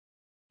be.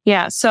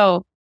 Yeah.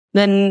 So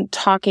then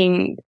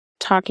talking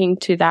talking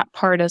to that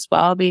part as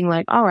well, being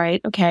like, all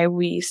right, okay,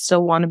 we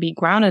still want to be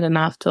grounded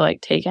enough to like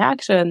take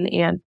action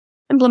and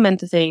implement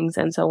the things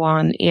and so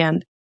on,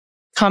 and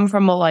come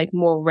from a like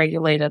more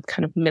regulated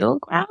kind of middle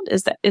ground.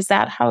 Is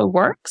that how it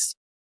works?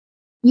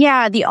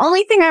 Yeah. The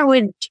only thing I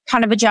would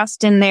kind of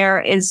adjust in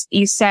there is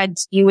you said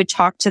you would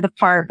talk to the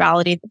part,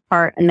 validate the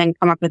part, and then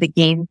come up with a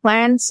game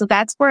plan. So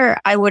that's where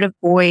I would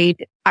avoid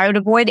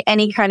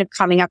any kind of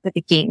coming up with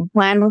a game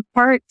plan with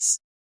parts.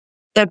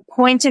 The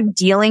point of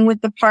dealing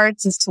with the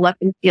parts is to let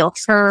them feel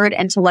heard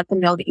and to let them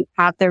know that you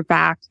have their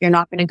back. You're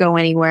not going to go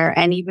anywhere.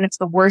 And even if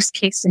the worst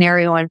case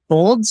scenario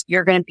unfolds,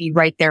 you're going to be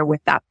right there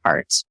with that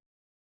part.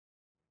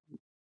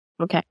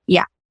 Okay.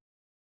 Yeah.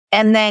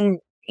 And then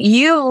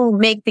you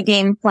make the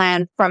game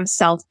plan from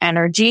self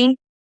energy.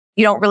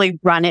 You don't really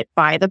run it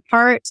by the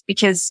parts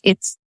because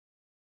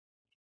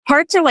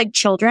parts are like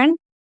children.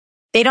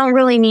 They don't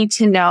really need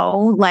to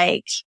know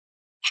like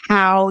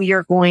how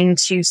you're going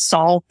to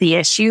solve the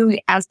issue.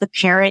 As the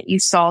parent, you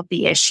solve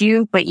the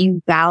issue, but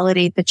you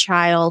validate the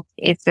child.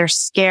 If they're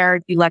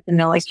scared, you let them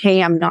know like,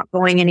 hey, I'm not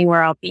going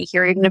anywhere. I'll be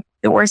here. Even if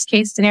the worst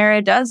case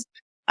scenario does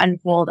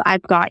unfold,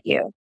 I've got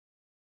you.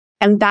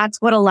 And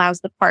that's what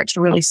allows the part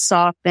to really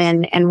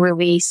soften and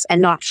release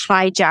and not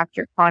hijack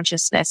your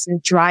consciousness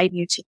and drive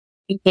you to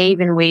behave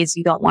in ways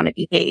you don't want to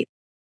behave.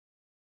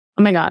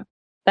 Oh my God.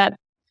 That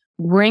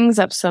brings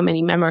up so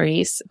many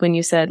memories when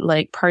you said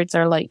like parts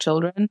are like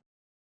children.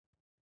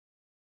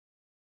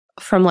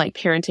 From like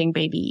parenting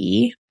baby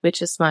E,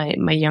 which is my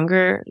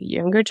younger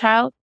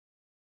child.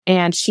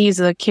 And she's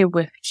a kid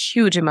with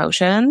huge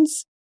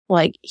emotions,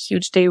 like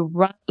huge. They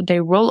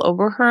roll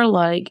over her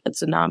like a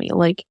tsunami,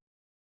 like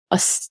a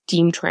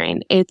steam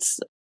train. It's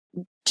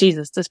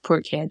Jesus, this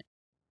poor kid.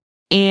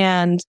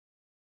 And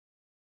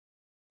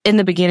in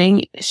the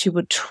beginning, she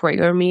would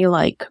trigger me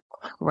like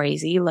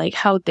crazy. Like,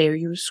 how dare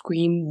you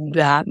scream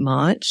that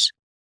much?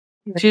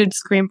 She would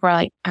scream for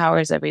like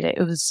hours every day.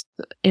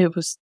 It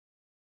was,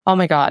 oh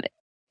my God,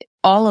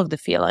 all of the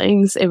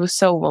feelings. It was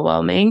so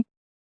overwhelming.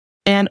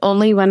 And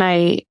only when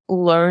I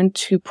learned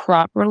to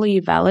properly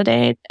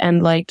validate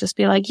and like just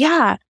be like,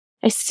 yeah,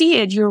 I see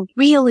it. You're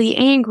really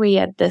angry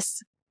at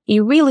this.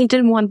 You really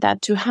didn't want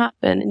that to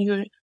happen. And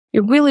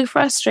you're really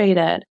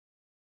frustrated.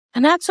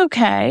 And that's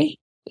okay.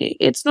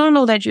 It's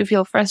normal that you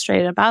feel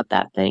frustrated about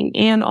that thing.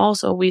 And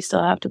also we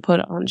still have to put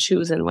on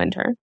shoes in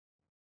winter.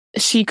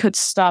 She could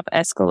stop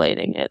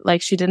escalating it.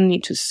 Like she didn't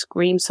need to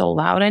scream so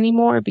loud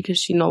anymore because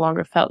she no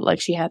longer felt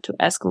like she had to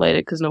escalate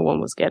it because no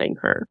one was getting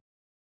her.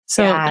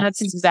 So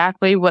that's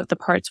exactly what the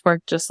parts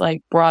work just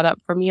like brought up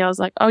for me. I was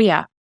like, oh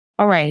yeah,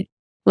 all right.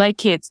 Like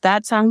kids,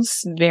 that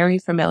sounds very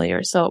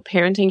familiar. So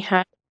parenting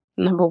hack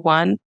number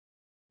 1,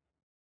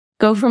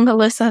 go from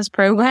Melissa's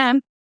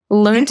program,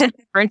 learn to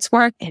parts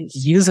work and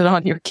use it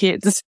on your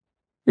kids.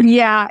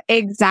 Yeah,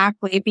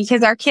 exactly.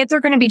 Because our kids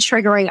are going to be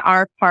triggering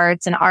our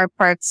parts and our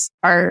parts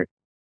are,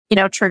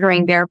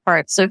 triggering their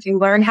parts. So if you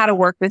learn how to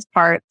work with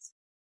parts,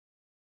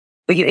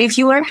 if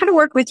you learn how to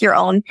work with your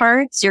own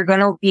parts, you're going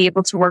to be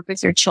able to work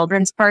with your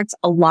children's parts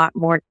a lot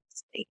more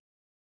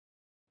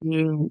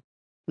easily.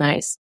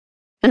 Nice.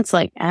 It's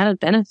like added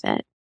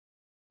benefit.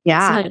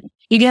 Yeah. So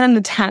you get an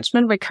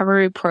attachment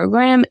recovery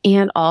program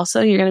and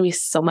also you're going to be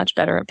so much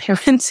better at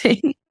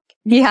parenting.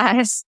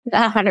 Yes,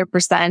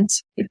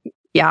 100%.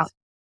 Yeah.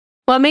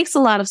 Well, it makes a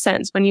lot of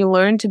sense. When you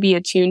learn to be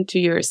attuned to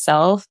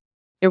yourself,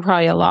 you're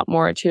probably a lot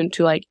more attuned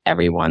to like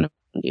everyone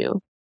around you.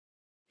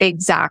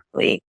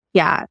 Exactly.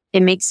 Yeah.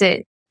 It makes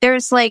it,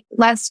 there's like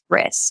less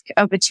risk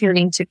of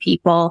attuning to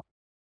people,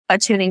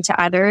 attuning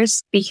to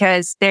others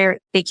because they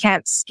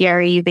can't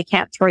scare you. They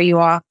can't throw you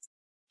off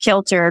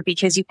kilter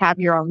because you have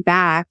your own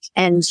back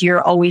and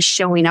you're always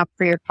showing up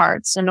for your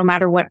parts. So no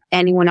matter what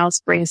anyone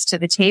else brings to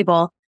the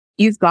table,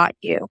 you've got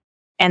you.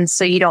 And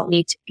so you don't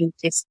need to be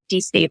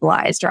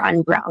destabilized or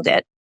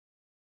ungrounded.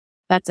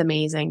 That's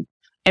amazing.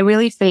 I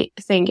really think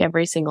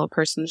every single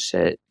person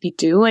should be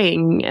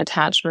doing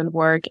attachment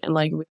work and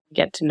like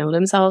get to know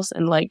themselves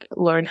and like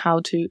learn how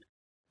to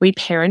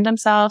reparent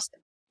themselves.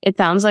 It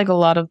sounds like a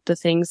lot of the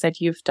things that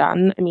you've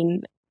done. I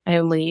mean, I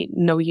only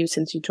know you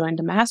since you joined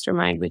the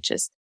mastermind, which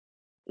is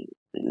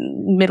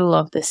middle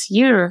of this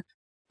year,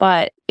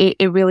 but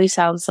it really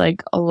sounds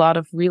like a lot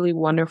of really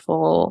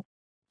wonderful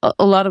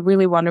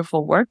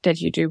work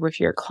that you do with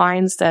your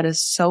clients that is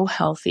so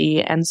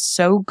healthy and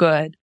so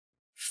good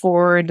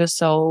for the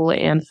soul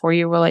and for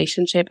your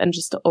relationship and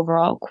just the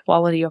overall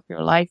quality of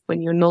your life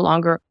when you're no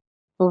longer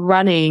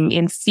running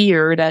in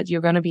fear that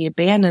you're going to be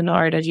abandoned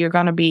or that you're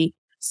going to be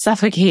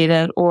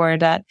suffocated or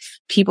that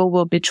people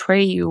will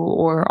betray you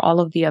or all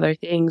of the other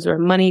things or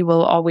money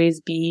will always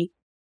be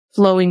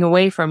flowing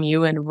away from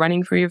you and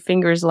running through your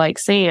fingers like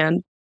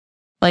sand.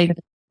 Like,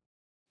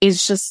 it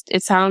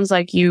sounds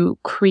like you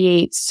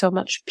create so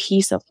much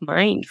peace of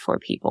mind for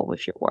people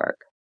with your work.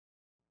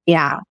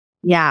 Yeah.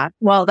 Yeah.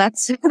 Well,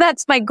 that's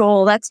my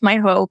goal. That's my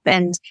hope.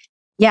 And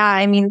yeah,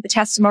 I mean, the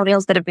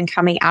testimonials that have been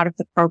coming out of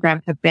the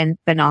program have been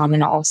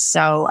phenomenal.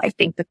 So I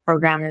think the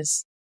program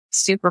is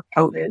super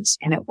potent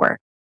and it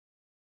works.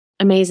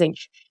 Amazing.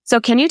 So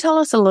can you tell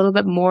us a little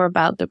bit more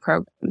about the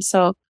program?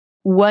 So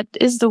what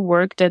is the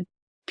work that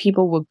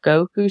people will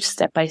go through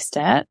step by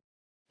step?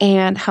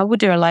 And how would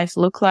their life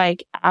look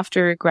like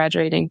after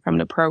graduating from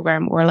the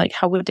program? Or like,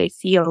 how would they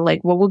feel?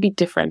 Like, what would be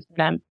different for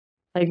them?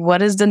 Like,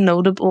 what is the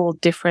notable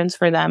difference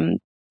for them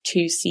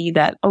to see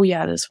that, oh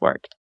yeah, this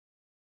worked?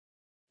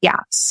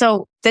 Yeah.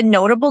 So the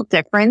notable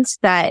difference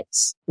that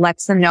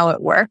lets them know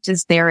it worked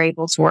is they're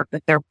able to work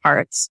with their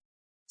parts.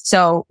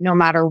 So no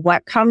matter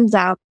what comes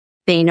up,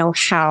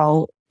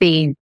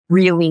 they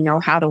really know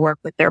how to work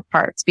with their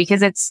parts,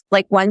 because it's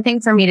like one thing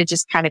for me to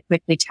just kind of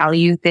quickly tell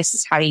you, this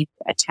is how you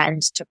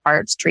attend to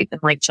parts, treat them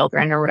like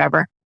children or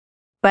whatever.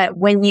 But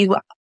when you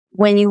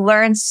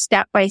learn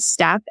step by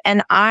step,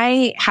 and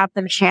I have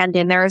them hand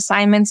in their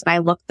assignments and I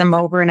look them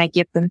over and I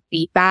give them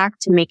feedback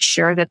to make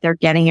sure that they're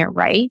getting it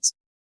right.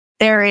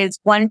 There is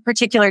one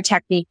particular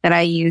technique that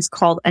I use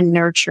called a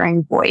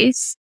nurturing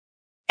voice,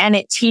 and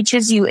it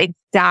teaches you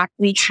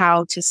exactly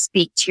how to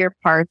speak to your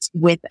parts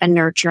with a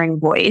nurturing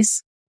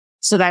voice.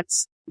 So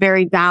that's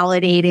very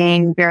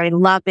validating, very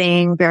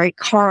loving, very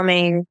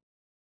calming.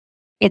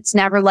 It's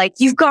never like,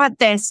 you've got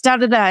this, da,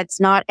 da, da.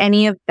 It's not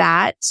any of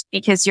that,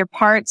 because your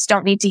parts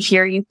don't need to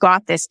hear, you've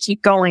got this,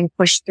 keep going,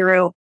 push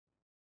through.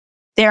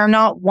 They're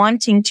not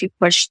wanting to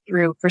push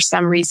through for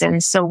some reason.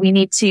 So we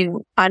need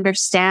to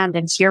understand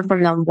and hear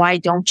from them. Why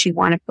don't you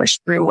want to push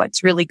through?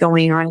 What's really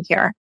going on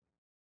here?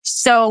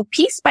 So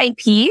piece by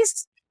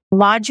piece,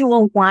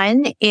 module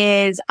 1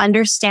 is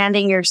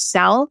understanding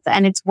yourself,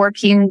 and it's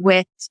working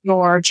with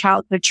your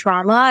childhood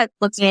trauma,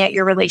 looking at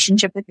your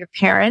relationship with your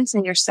parents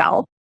and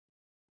yourself.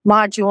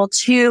 Module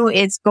 2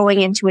 is going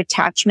into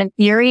attachment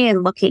theory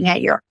and looking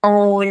at your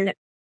own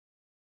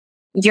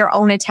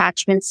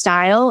attachment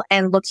style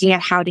and looking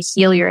at how to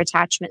heal your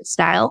attachment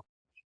style.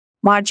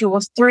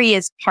 Module 3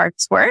 is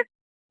parts work.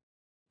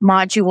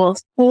 Module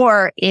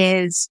 4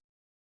 is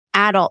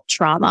adult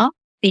trauma,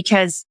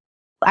 because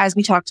as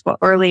we talked about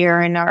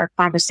earlier in our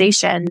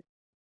conversation,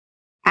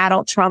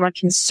 adult trauma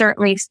can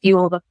certainly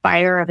fuel the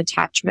fire of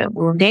attachment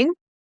wounding.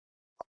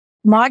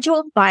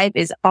 Module 5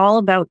 is all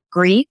about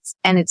grief,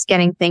 and it's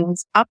getting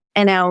things up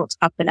and out,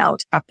 up and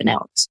out, up and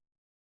out.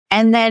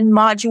 And then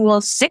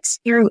module 6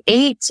 through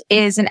 8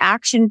 is an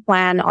action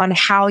plan on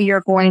how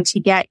you're going to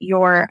get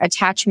your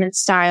attachment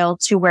style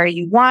to where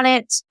you want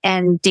it,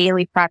 and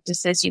daily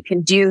practices you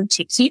can do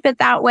to keep it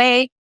that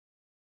way.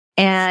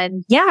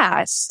 And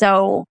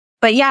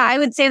I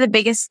would say the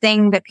biggest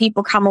thing that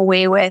people come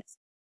away with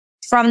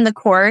from the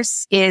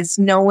course is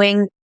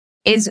when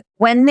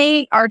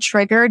they are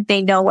triggered,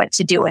 they know what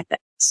to do with it,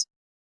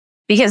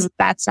 because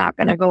that's not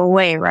going to go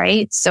away,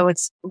 right? So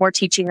it's more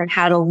teaching them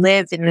how to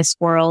live in this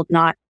world,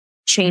 not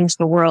change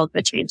the world,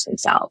 but change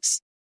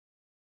themselves.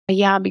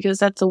 Yeah, because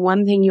that's the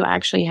one thing you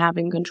actually have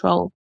in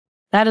control.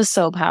 That is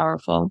so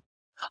powerful.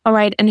 All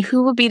right. And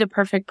who would be the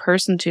perfect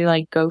person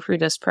to go through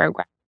this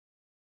program?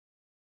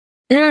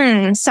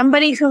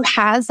 Somebody who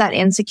has that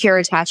insecure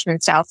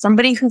attachment style,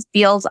 somebody who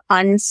feels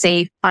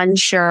unsafe,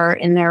 unsure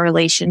in their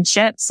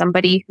relationship,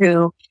 somebody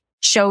who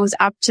shows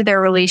up to their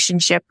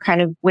relationship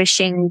kind of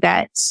wishing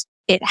that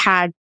it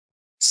had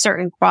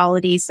certain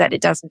qualities that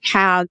it doesn't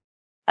have.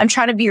 I'm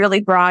trying to be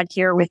really broad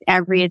here with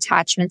every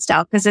attachment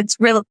style, because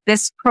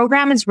this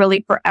program is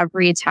really for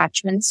every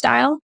attachment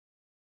style,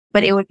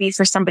 but it would be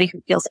for somebody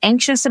who feels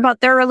anxious about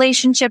their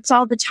relationships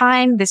all the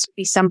time. This would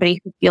be somebody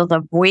who feels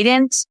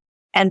avoidant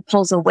and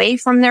pulls away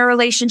from their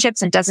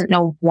relationships and doesn't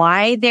know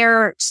why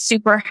they're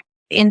super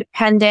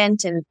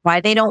independent and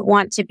why they don't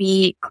want to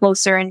be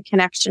closer in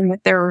connection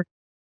with their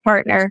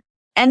partner.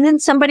 And then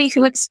somebody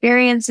who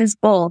experiences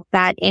both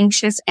that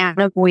anxious and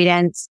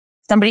avoidance,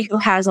 somebody who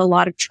has a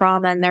lot of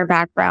trauma in their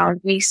background.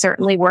 We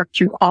certainly work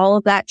through all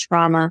of that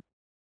trauma,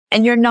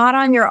 and you're not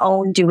on your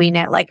own doing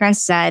it. Like I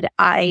said,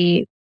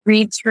 I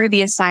read through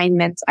the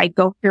assignments. I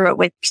go through it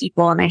with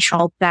people, and I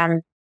help them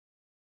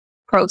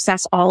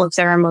process all of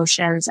their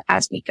emotions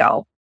as we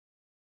go.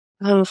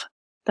 Oh,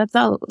 that's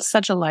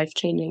such a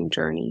life-changing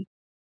journey.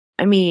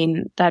 I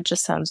mean, that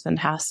just sounds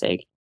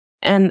fantastic.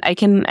 And I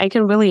can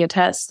really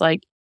attest,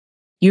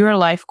 your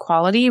life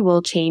quality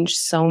will change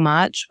so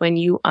much when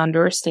you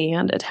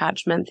understand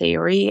attachment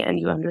theory and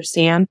you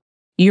understand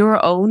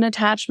your own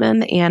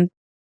attachment and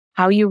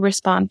how you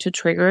respond to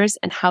triggers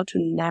and how to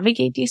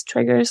navigate these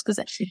triggers.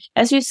 Because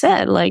as you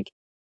said,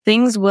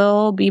 things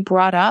will be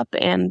brought up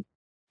and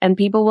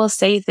people will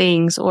say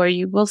things, or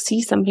you will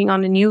see something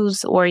on the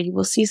news, or you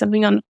will see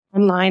something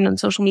online on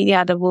social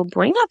media that will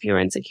bring up your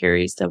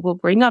insecurities, that will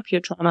bring up your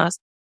traumas.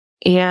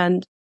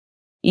 And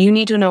you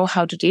need to know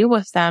how to deal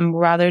with them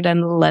rather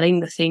than letting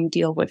the thing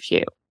deal with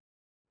you.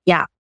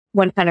 Yeah,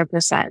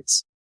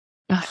 100%.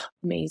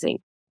 Amazing.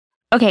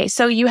 Okay,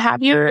 so you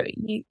have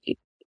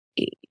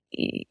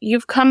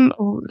you've come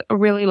a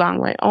really long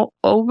way,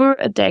 over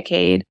a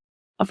decade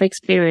of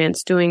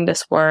experience doing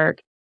this work.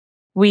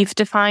 We've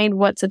defined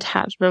what's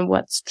attachment,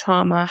 what's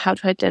trauma, how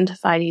to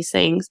identify these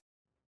things.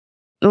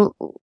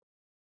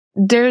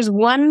 There's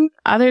one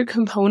other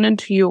component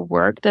to your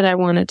work that I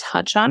want to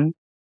touch on.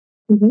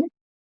 Mm-hmm.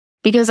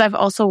 because I've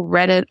also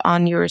read it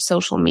on your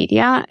social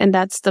media, and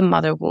that's the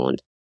mother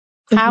wound.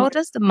 How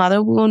does the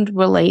mother wound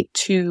relate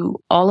to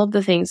all of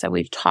the things that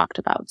we've talked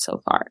about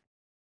so far?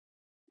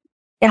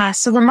 Yeah,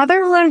 so the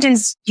mother wound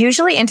is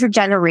usually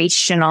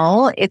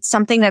intergenerational. It's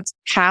something that's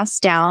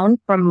passed down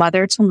from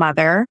mother to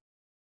mother.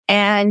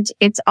 And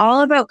it's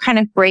all about kind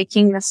of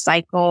breaking the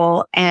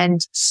cycle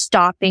and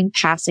stopping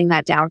passing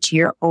that down to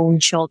your own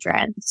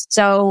children.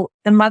 So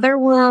the mother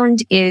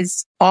wound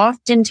is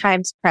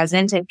oftentimes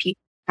present in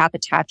people who have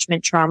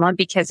attachment trauma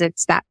because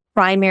it's that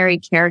primary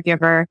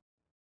caregiver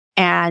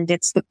and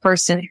it's the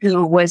person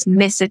who was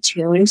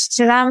misattuned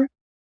to them.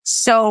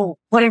 So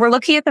when we're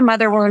looking at the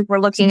mother wound, we're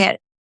looking at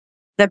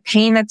the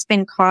pain that's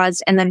been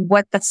caused and then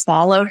what the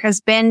fallout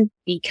has been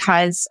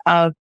because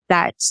of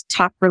that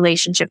tough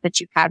relationship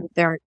that you've had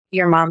with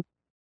your mom.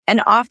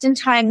 And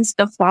oftentimes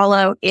the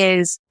fallout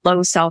is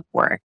low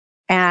self-worth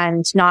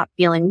and not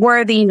feeling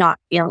worthy, not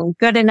feeling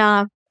good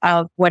enough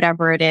of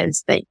whatever it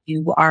is that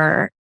you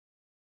are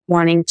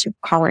wanting to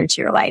call into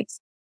your life.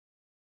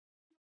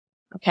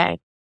 Okay.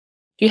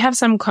 Do you have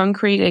some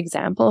concrete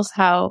examples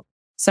how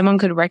someone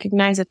could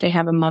recognize if they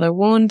have a mother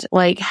wound?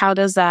 Like, how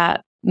does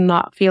that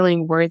not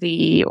feeling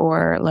worthy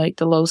or like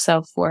the low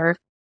self-worth,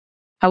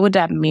 how would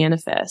that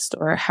manifest?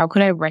 Or how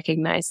could I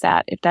recognize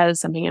that if that is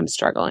something I'm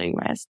struggling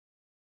with?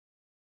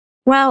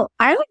 Well,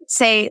 I would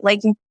say, like,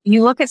 if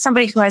you look at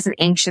somebody who has an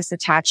anxious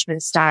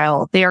attachment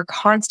style, they are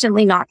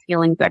constantly not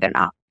feeling good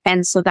enough.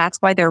 And so that's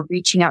why they're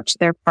reaching out to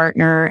their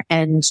partner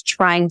and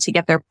trying to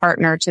get their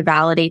partner to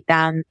validate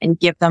them and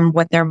give them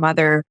what their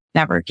mother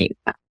never gave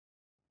them.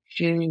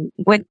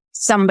 With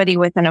somebody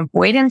with an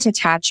avoidant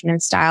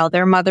attachment style,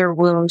 their mother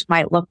wound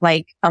might look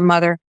like a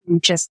mother who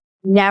just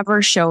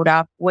never showed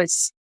up,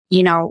 was,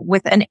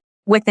 with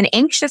an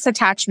anxious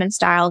attachment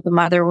style, the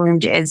mother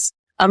wound is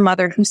a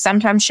mother who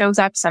sometimes shows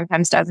up,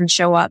 sometimes doesn't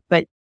show up,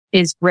 but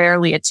is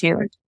rarely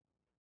attuned.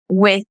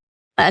 With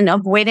an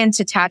avoidant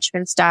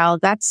attachment style,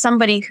 that's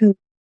somebody who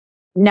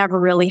never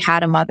really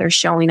had a mother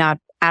showing up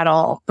at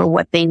all for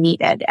what they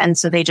needed. And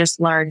so they just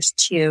learned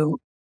to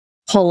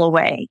pull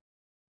away.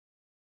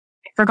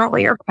 I forgot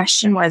what your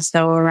question was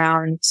though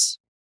around,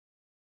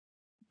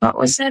 what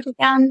was it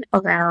again?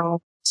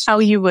 Around how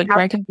you would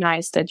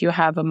recognize that you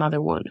have a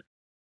mother wound.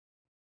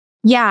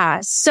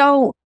 Yeah.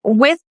 So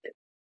low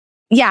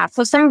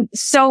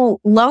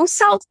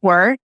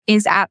self-worth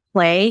is at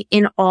play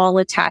in all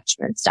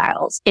attachment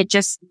styles. It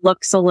just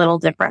looks a little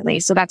differently.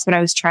 So that's what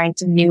I was trying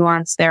to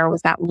nuance there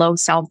with that low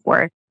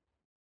self-worth.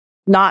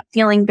 Not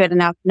feeling good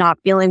enough, not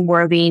feeling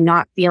worthy,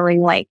 not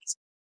feeling like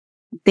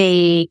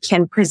they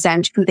can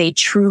present who they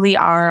truly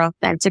are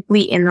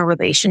authentically in the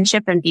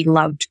relationship and be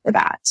loved for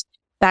that.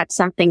 That's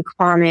something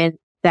common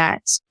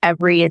that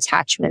every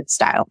attachment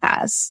style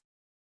has.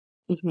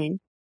 Mm-hmm.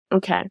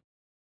 Okay.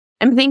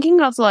 I'm thinking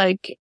of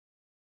like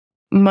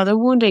mother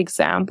wound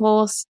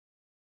examples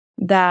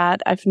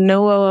that I've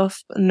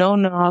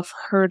known of,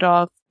 heard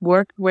of,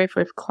 worked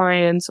with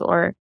clients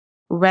or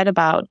read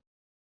about.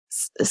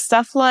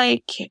 Stuff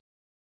like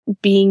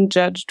being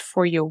judged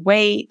for your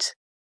weight,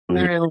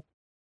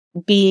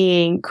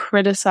 being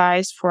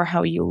criticized for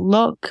how you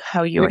look,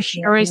 how your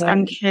hair is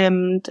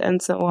unkempt,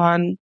 and so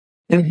on.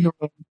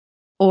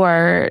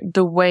 Or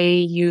the way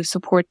you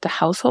support the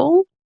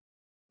household.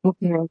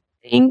 I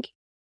think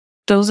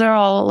those are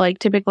all like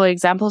typical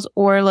examples,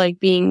 or like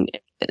being,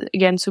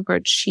 again, super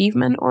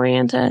achievement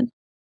oriented,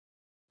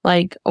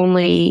 like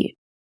only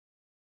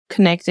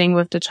connecting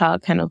with the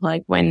child kind of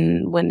like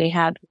when they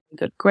had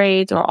good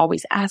grades, or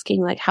always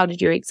asking like, how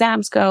did your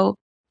exams go?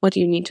 What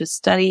do you need to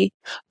study?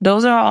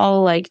 Those are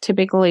all like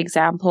typical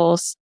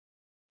examples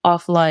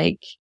of like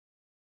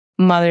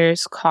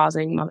mothers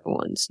causing mother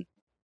wounds.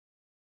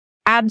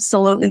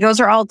 Absolutely. Those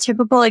are all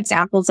typical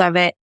examples of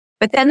it.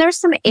 But then there's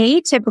some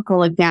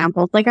atypical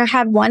examples. Like I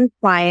had one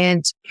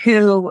client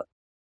who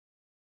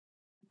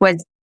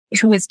was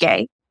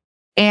gay,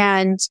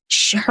 and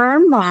her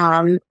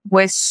mom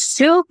was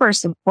super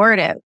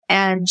supportive,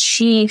 and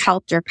she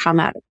helped her come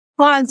out of the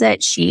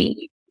closet.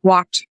 She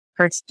walked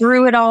her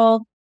through it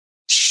all.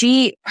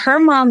 Her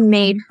mom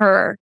made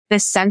her the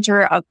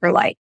center of her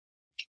life.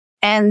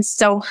 And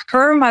so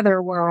her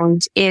mother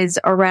wound is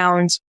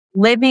around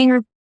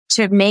living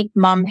to make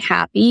mom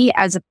happy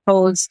as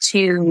opposed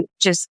to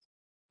just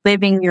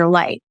living your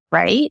life,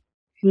 right?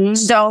 Mm-hmm.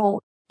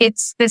 So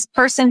it's this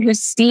person who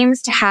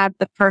seems to have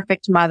the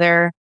perfect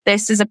mother.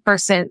 This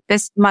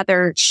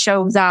mother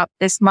shows up,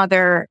 this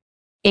mother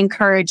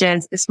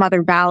encourages, this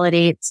mother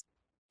validates,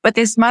 but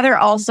this mother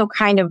also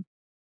kind of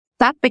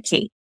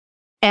suffocates.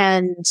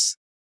 And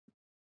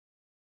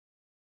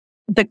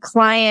the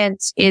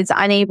client is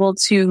unable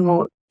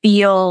to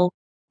feel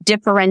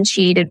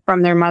differentiated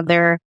from their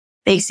mother.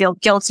 They feel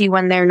guilty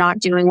when they're not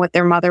doing what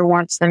their mother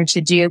wants them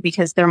to do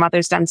because their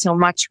mother's done so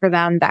much for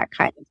them, that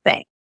kind of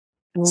thing.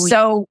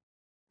 So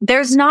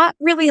there's not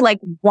really like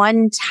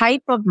one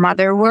type of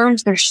mother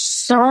wounds. There's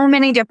so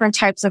many different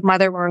types of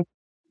mother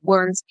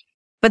wounds.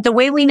 But the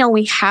way we know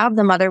we have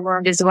the mother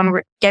wound is when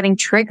we're getting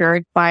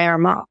triggered by our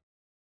mom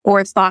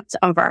or thoughts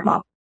of our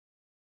mom.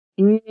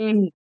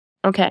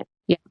 Okay.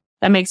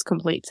 That makes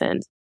complete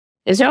sense.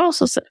 Is there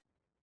also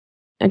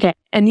okay,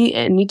 I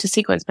need to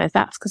sequence my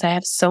thoughts because I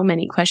have so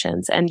many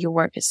questions and your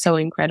work is so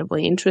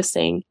incredibly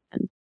interesting.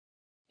 And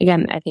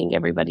again, I think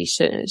everybody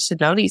should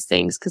know these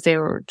things because they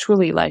were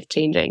truly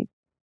life-changing.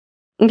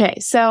 Okay,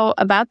 so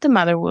about the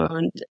mother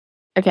wound.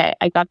 Okay,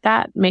 I got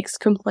that. Makes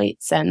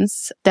complete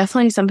sense.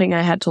 Definitely something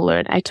I had to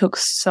learn. I took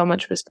so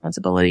much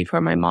responsibility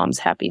for my mom's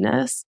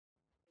happiness.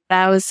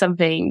 That was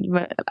something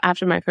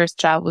after my first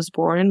child was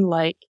born,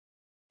 like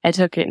I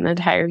took an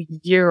entire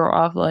year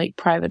of like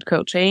private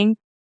coaching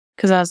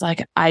because I was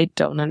like, I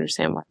don't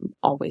understand why I'm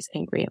always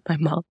angry at my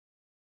mom.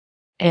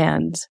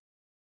 And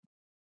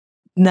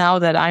now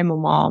that I'm a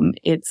mom,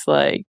 it's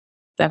like,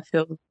 that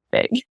feels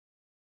big.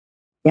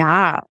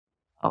 Yeah.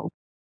 Oh.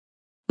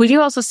 Would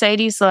you also say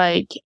these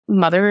like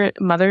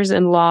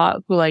mothers-in-law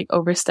who like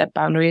overstep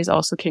boundaries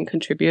also can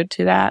contribute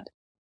to that?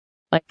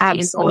 Like the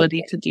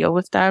inability to deal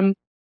with them?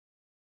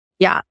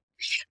 Yeah.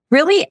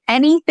 Really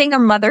anything a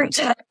mother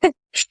does.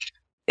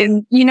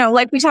 And,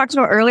 like we talked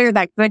about earlier,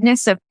 that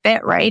goodness of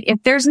fit, right?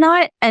 If there's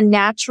not a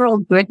natural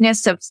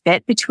goodness of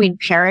fit between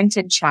parent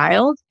and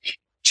child,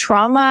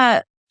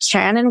 trauma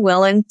can and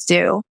will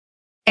ensue.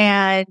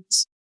 And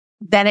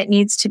then it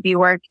needs to be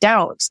worked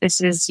out.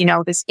 This is,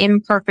 this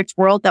imperfect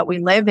world that we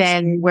live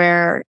in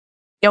where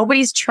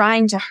nobody's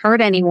trying to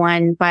hurt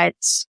anyone, but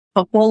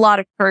a whole lot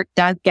of hurt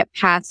does get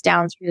passed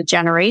down through the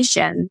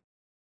generation.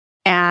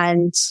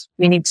 And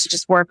we need to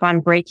just work on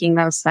breaking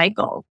those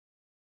cycles.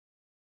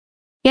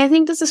 Yeah, I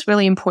think this is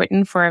really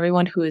important for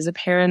everyone who is a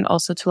parent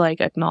also to like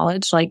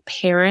acknowledge like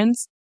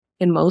parents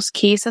in most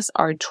cases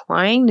are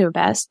trying their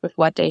best with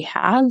what they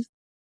have.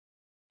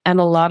 And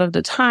a lot of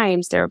the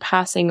times they're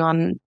passing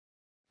on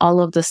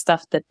all of the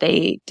stuff that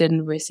they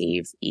didn't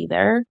receive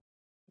either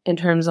in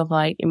terms of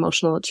like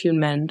emotional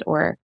attunement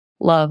or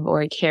love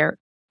or care.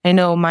 I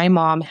know my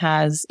mom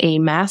has a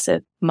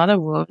massive mother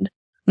wound.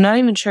 I'm not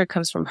even sure it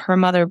comes from her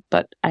mother,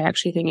 but I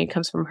actually think it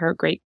comes from her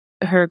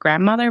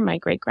grandmother, my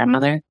great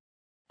grandmother.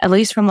 At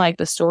least from like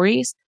the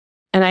stories.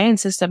 And I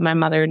insist that my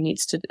mother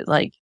needs to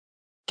like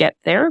get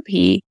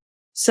therapy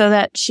so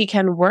that she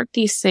can work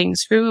these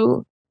things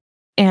through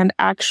and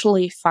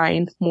actually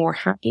find more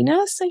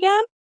happiness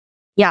again.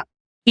 Yeah.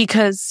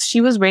 Because she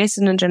was raised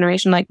in a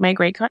generation like my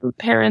great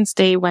grandparents,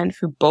 they went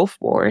through both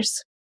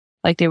wars.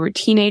 Like they were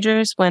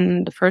teenagers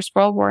when the First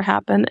World War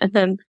happened, and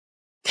then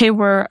they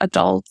were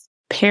adults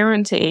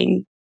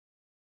parenting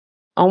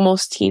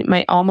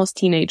my almost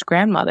teenage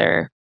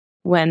grandmother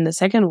when the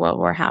Second World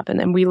War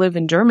happened. And we live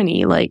in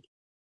Germany. Like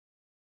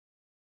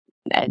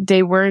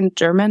they weren't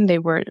German, they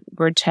were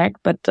Czech,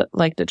 but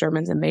the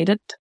Germans invaded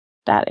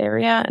that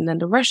area, and then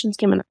the Russians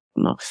came in.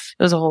 It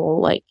was a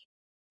whole like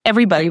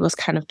everybody was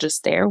kind of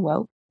just there.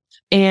 Well,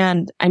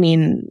 and I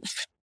mean,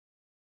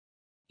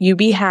 you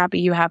be happy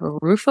you have a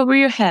roof over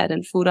your head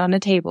and food on the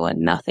table,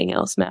 and nothing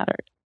else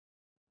mattered.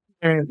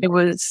 It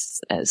was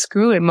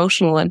screw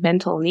emotional and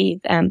mental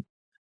needs, and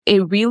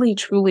it really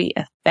truly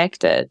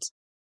affected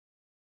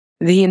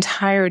the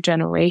entire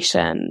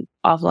generation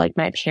of like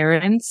my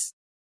parents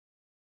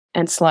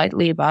and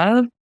slightly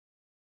above,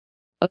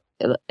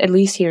 at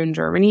least here in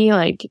Germany,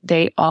 like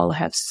they all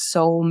have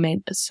so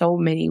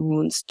many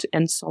wounds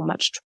and so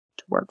much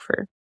to work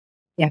for.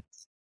 Yes.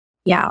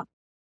 Yeah.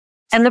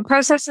 And the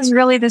process is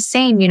really the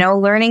same,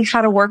 learning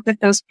how to work with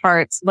those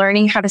parts,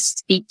 learning how to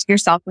speak to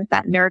yourself with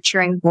that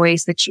nurturing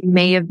voice that you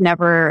may have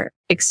never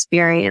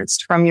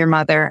experienced from your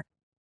mother.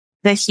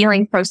 The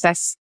healing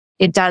process,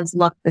 it does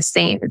look the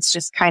same. It's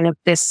just kind of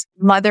this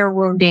mother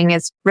wounding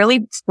is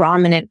really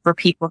prominent for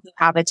people who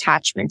have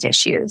attachment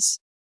issues.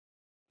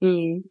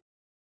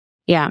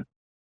 Yeah.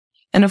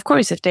 And of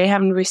course, if they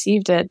haven't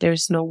received it,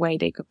 there's no way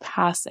they could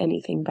pass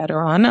anything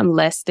better on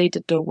unless they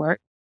did the work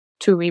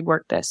to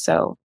rework this.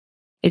 So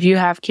if you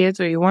have kids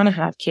or you want to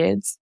have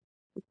kids,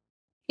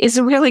 it's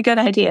a really good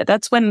idea.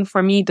 That's when,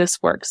 for me,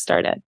 this work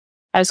started.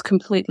 I was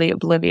completely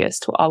oblivious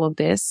to all of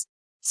this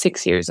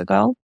 6 years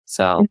ago.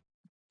 So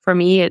for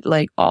me, it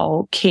like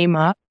all came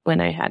up when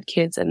I had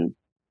kids, and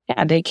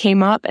yeah, they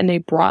came up and they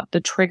brought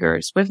the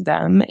triggers with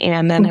them.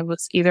 And then it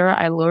was either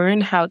I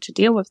learned how to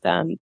deal with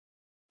them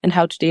and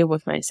how to deal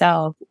with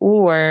myself,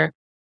 or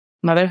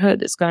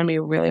motherhood is going to be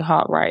a really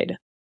hot ride.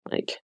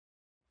 Like,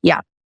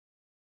 yeah,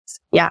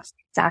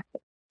 exactly.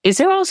 Is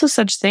there also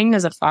such thing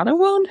as a father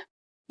wound?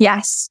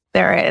 Yes,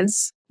 there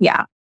is.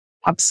 Yeah,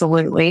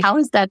 absolutely. How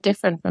is that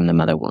different from the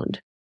mother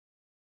wound?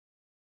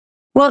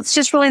 Well, it's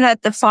just really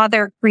that the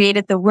father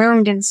created the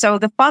wound. And so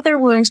the father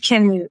wound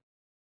can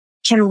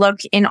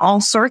look in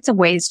all sorts of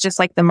ways, just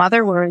like the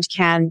mother wound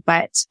can.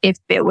 But if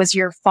it was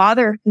your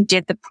father who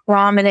did the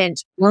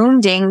prominent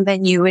wounding,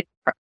 then you would,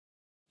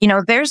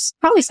 there's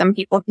probably some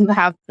people who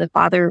have the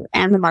father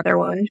and the mother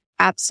wound.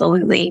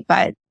 Absolutely.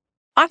 But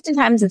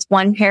oftentimes it's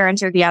one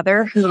parent or the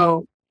other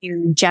who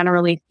you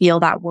generally feel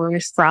that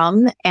wound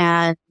from,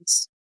 and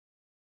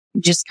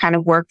just kind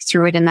of work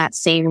through it in that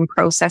same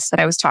process that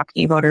I was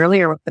talking about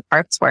earlier with the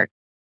parts work.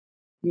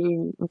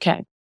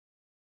 Okay.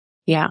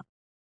 Yeah.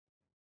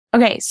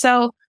 Okay.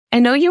 So I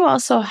know you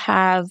also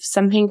have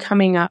something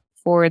coming up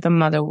for the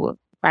mother wound.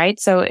 right?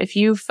 So if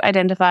you've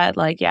identified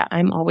like, yeah,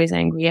 I'm always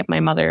angry at my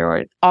mother or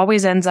it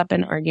always ends up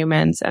in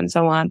arguments and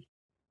so on,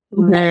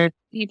 there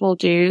people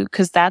do,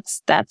 because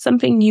that's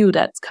something new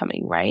that's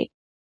coming, right?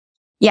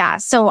 Yeah.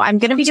 So I'm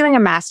going to be doing a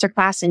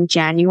masterclass in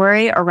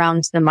January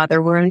around the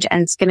mother wound,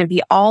 and it's going to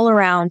be all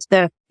around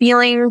the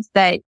feelings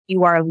that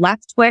you are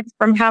left with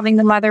from having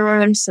the mother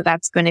wound. So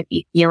that's going to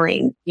be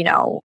feeling,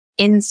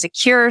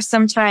 insecure,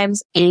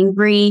 sometimes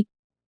angry,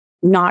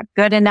 not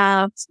good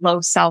enough,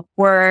 low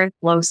self-worth,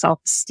 low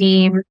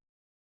self-esteem.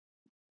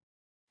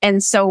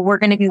 And so we're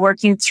going to be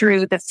working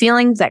through the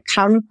feelings that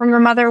come from the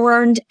mother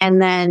wound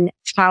and then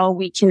how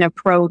we can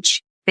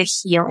approach the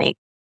healing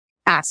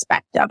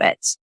aspect of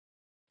it.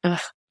 Ugh,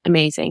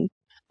 amazing.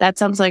 That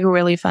sounds like a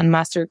really fun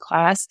master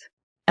class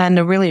and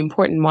a really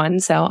important one.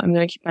 So I'm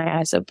going to keep my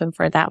eyes open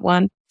for that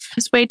one.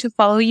 This way to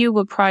follow you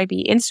will probably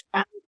be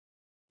Instagram.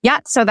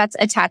 Yeah. So that's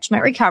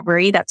Attachment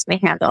Recovery. That's my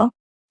handle.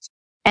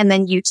 And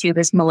then YouTube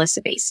is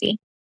Melissa Basie.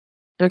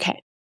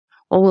 Okay.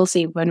 Well, we'll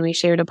see when we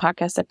share the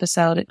podcast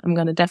episode. I'm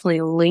going to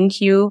definitely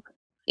link you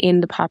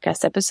in the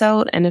podcast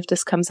episode. And if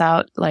this comes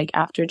out like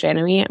after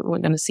January, we're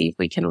going to see if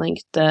we can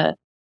link the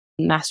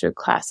master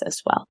class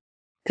as well.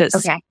 Because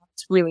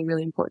it's really,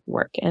 really important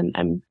work. And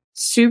I'm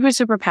super,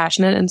 super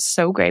passionate and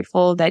so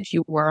grateful that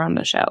you were on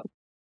the show.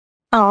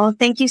 Oh,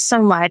 thank you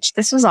so much.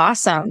 This was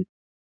awesome.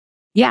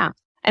 Yeah.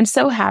 I'm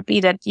so happy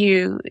that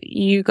you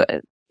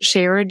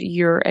shared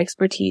your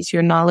expertise,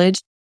 your knowledge.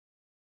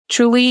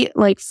 Truly,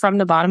 like from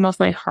the bottom of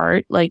my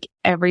heart, like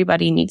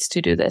everybody needs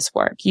to do this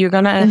work. You're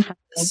going to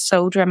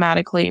so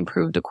dramatically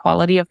improve the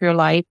quality of your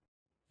life,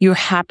 your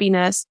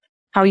happiness,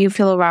 how you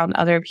feel around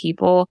other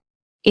people.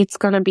 It's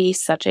going to be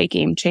such a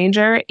game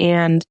changer.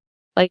 And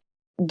like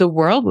the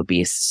world would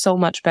be so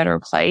much better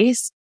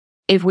place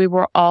if we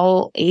were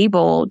all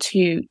able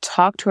to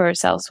talk to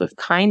ourselves with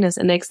kindness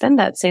and extend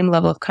that same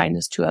level of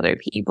kindness to other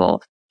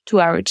people,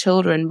 to our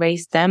children,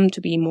 raise them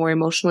to be more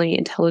emotionally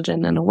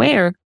intelligent and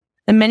aware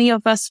than many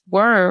of us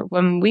were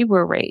when we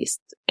were raised.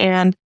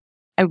 And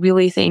I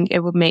really think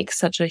it would make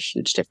such a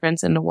huge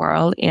difference in the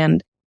world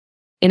and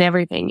in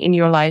everything, in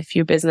your life,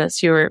 your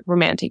business, your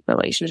romantic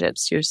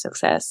relationships, your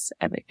success,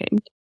 everything.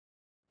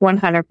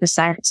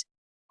 100%.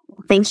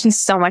 Thank you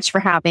so much for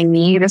having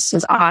me. This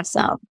was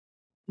awesome.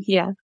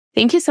 Yeah.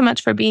 Thank you so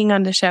much for being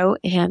on the show,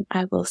 and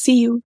I will see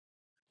you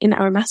in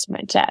our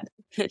mastermind chat.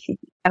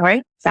 All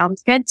right.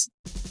 Sounds good.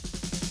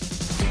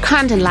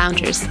 Content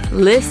Loungers,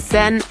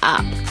 listen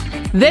up.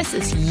 This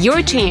is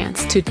your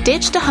chance to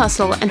ditch the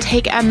hustle and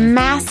take a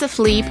massive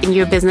leap in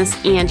your business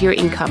and your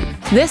income.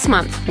 This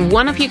month,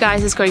 one of you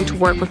guys is going to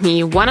work with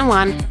me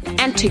one-on-one,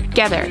 and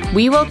together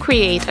we will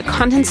create a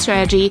content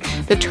strategy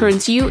that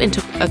turns you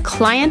into a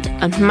client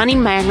and money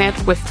magnet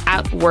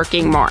without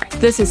working more.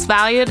 This is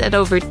valued at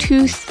over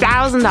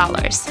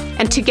 $2,000.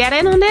 And to get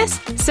in on this,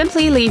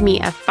 simply leave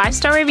me a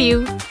 5-star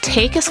review,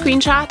 take a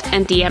screenshot,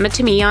 and DM it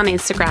to me on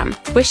Instagram.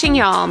 Wishing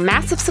you all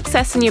massive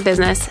success in your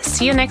business.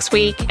 See you next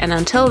week. And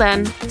until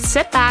then,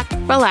 sit back,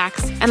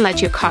 relax, and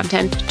let your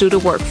content do the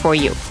work for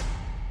you.